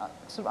know,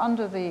 sort of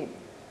under the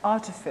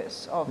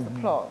artifice of the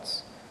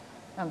plots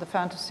and the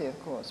fantasy, of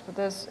course. But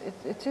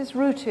it is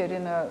rooted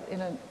in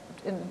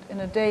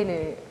a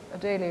daily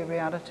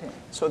reality.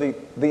 So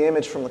the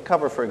image from the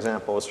cover, for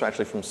example, is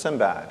actually from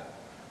Sinbad,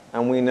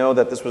 and we know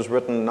that this was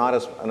written not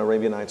as an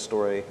Arabian Nights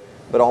story,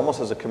 but almost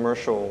as a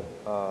commercial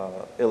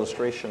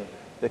illustration,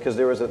 because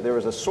there is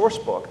a source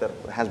book that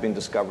has been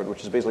discovered,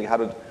 which is basically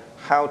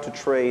how to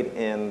trade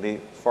in the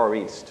Far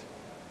East.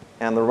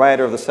 And the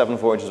writer of the 7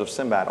 Voyages of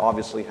Sinbad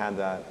obviously had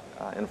that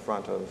in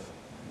front of,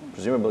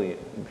 presumably,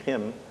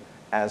 him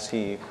as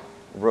he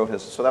wrote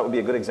his. So that would be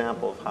a good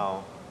example of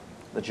how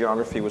the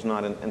geography was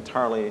not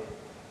entirely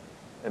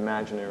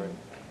imaginary.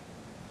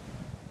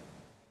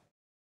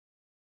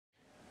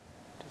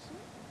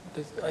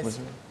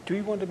 Do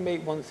we want to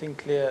make one thing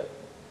clear,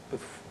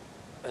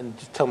 and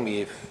just tell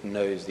me if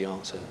no is the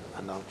answer,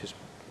 and I'll just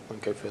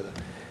won't go further.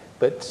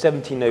 But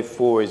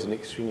 1704 is an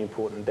extremely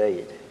important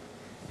date,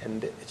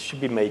 and it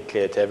should be made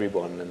clear to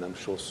everyone, and I'm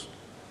sure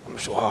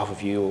half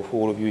of you or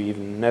all of you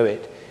even know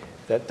it,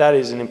 that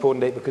is an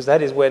important date because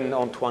that is when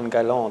Antoine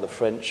Galland, the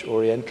French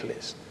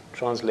Orientalist,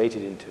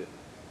 translated into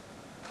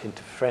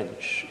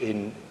French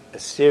in a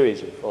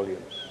series of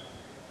volumes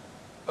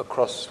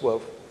across,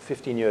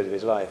 15 years of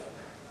his life,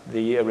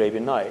 the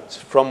Arabian Nights,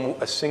 from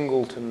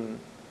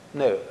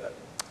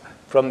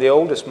from the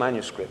oldest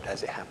manuscript,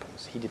 as it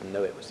happens. He didn't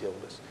know it was the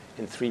oldest,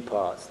 in 3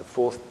 parts. The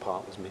 4th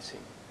part was missing.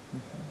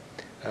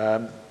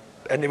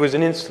 And it was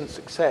an instant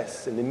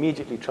success and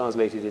immediately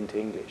translated into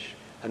English,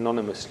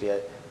 anonymously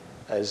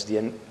as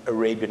the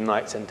Arabian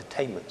Nights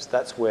Entertainments.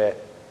 That's where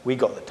we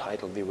got the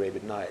title of the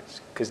Arabian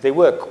Nights, because they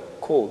were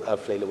called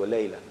Al-Flayla wa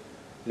Layla,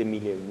 Les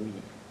Mille et Une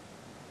Nuits.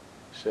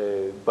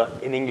 So,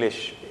 but in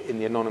English, in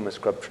the anonymous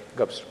Grub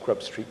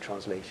Street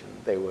translation,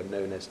 they were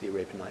known as the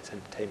Arabian Nights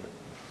Entertainment.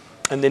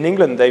 And in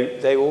England,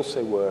 they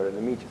also were an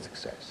immediate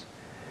success.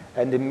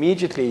 And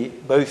immediately,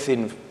 both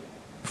in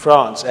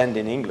France and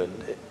in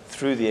England,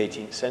 through the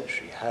 18th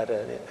century, had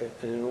an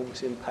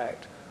enormous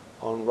impact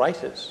on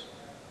writers.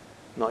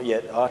 Not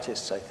yet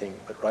artists, I think,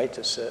 but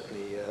writers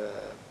certainly.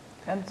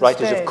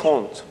 Writers stage. of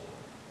conte.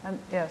 And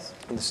yes.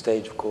 And the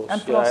stage, of course.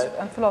 And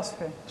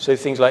philosophy. So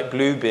things like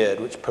Bluebeard,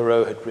 which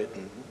Perrault had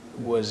written,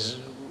 was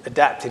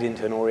adapted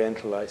into an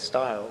Orientalized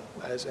style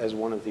as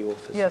one of the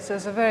authors. Yes,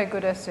 there's a very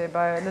good essay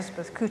by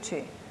Elizabeth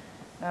Cucci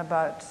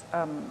about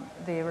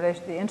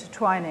the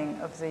intertwining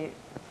of the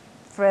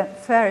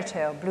fairy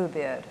tale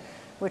Bluebeard,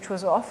 which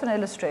was often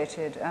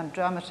illustrated and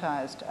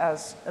dramatized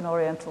as an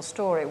Oriental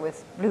story,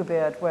 with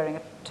Bluebeard wearing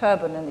a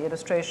turban in the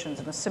illustrations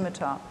and a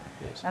scimitar.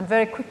 Yes. And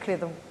very quickly,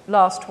 the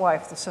last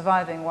wife, the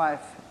surviving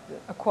wife,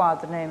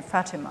 acquired the name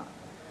Fatima.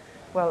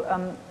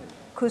 Well,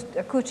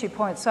 Cucci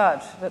points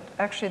out that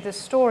actually this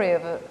story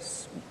of a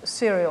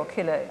serial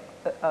killer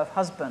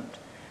husband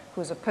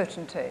who's a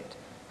potentate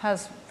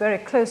has very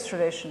close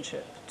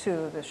relationship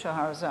to the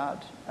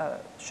Scheherazade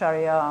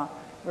Sharia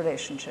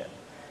relationship.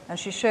 And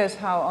she shows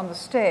how on the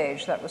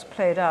stage that was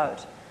played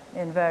out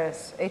in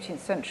various 18th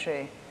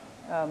century,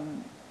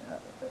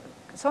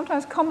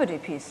 sometimes comedy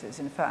pieces,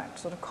 in fact,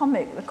 sort of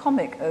the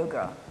comic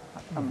ogre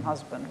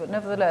husband, but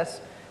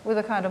nevertheless with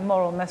a kind of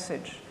moral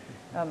message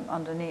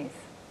underneath.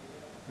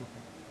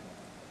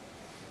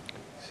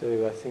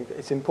 So I think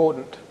it's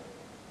important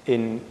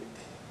in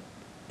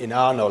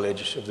our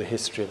knowledge of the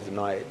history of the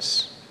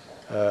Nights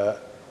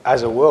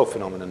as a world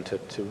phenomenon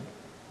to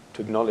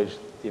acknowledge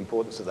the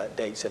importance of that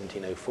date,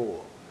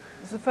 1704.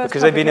 It's the first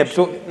because they've been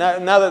absorbed,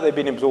 now that they've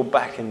been absorbed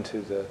back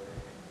into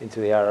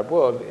the Arab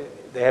world,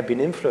 they have been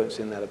influenced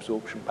in that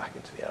absorption back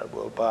into the Arab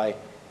world by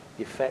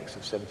the effects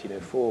of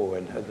 1704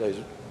 and those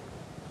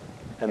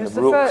and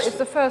the rooks. It's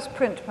the first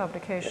print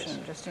publication,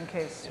 yes. Just in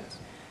case. Yes.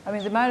 I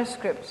mean, the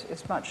manuscript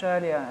is much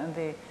earlier, and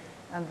there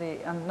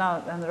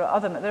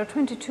are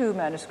 22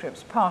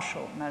 manuscripts,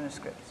 partial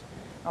manuscripts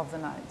of the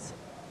Nights.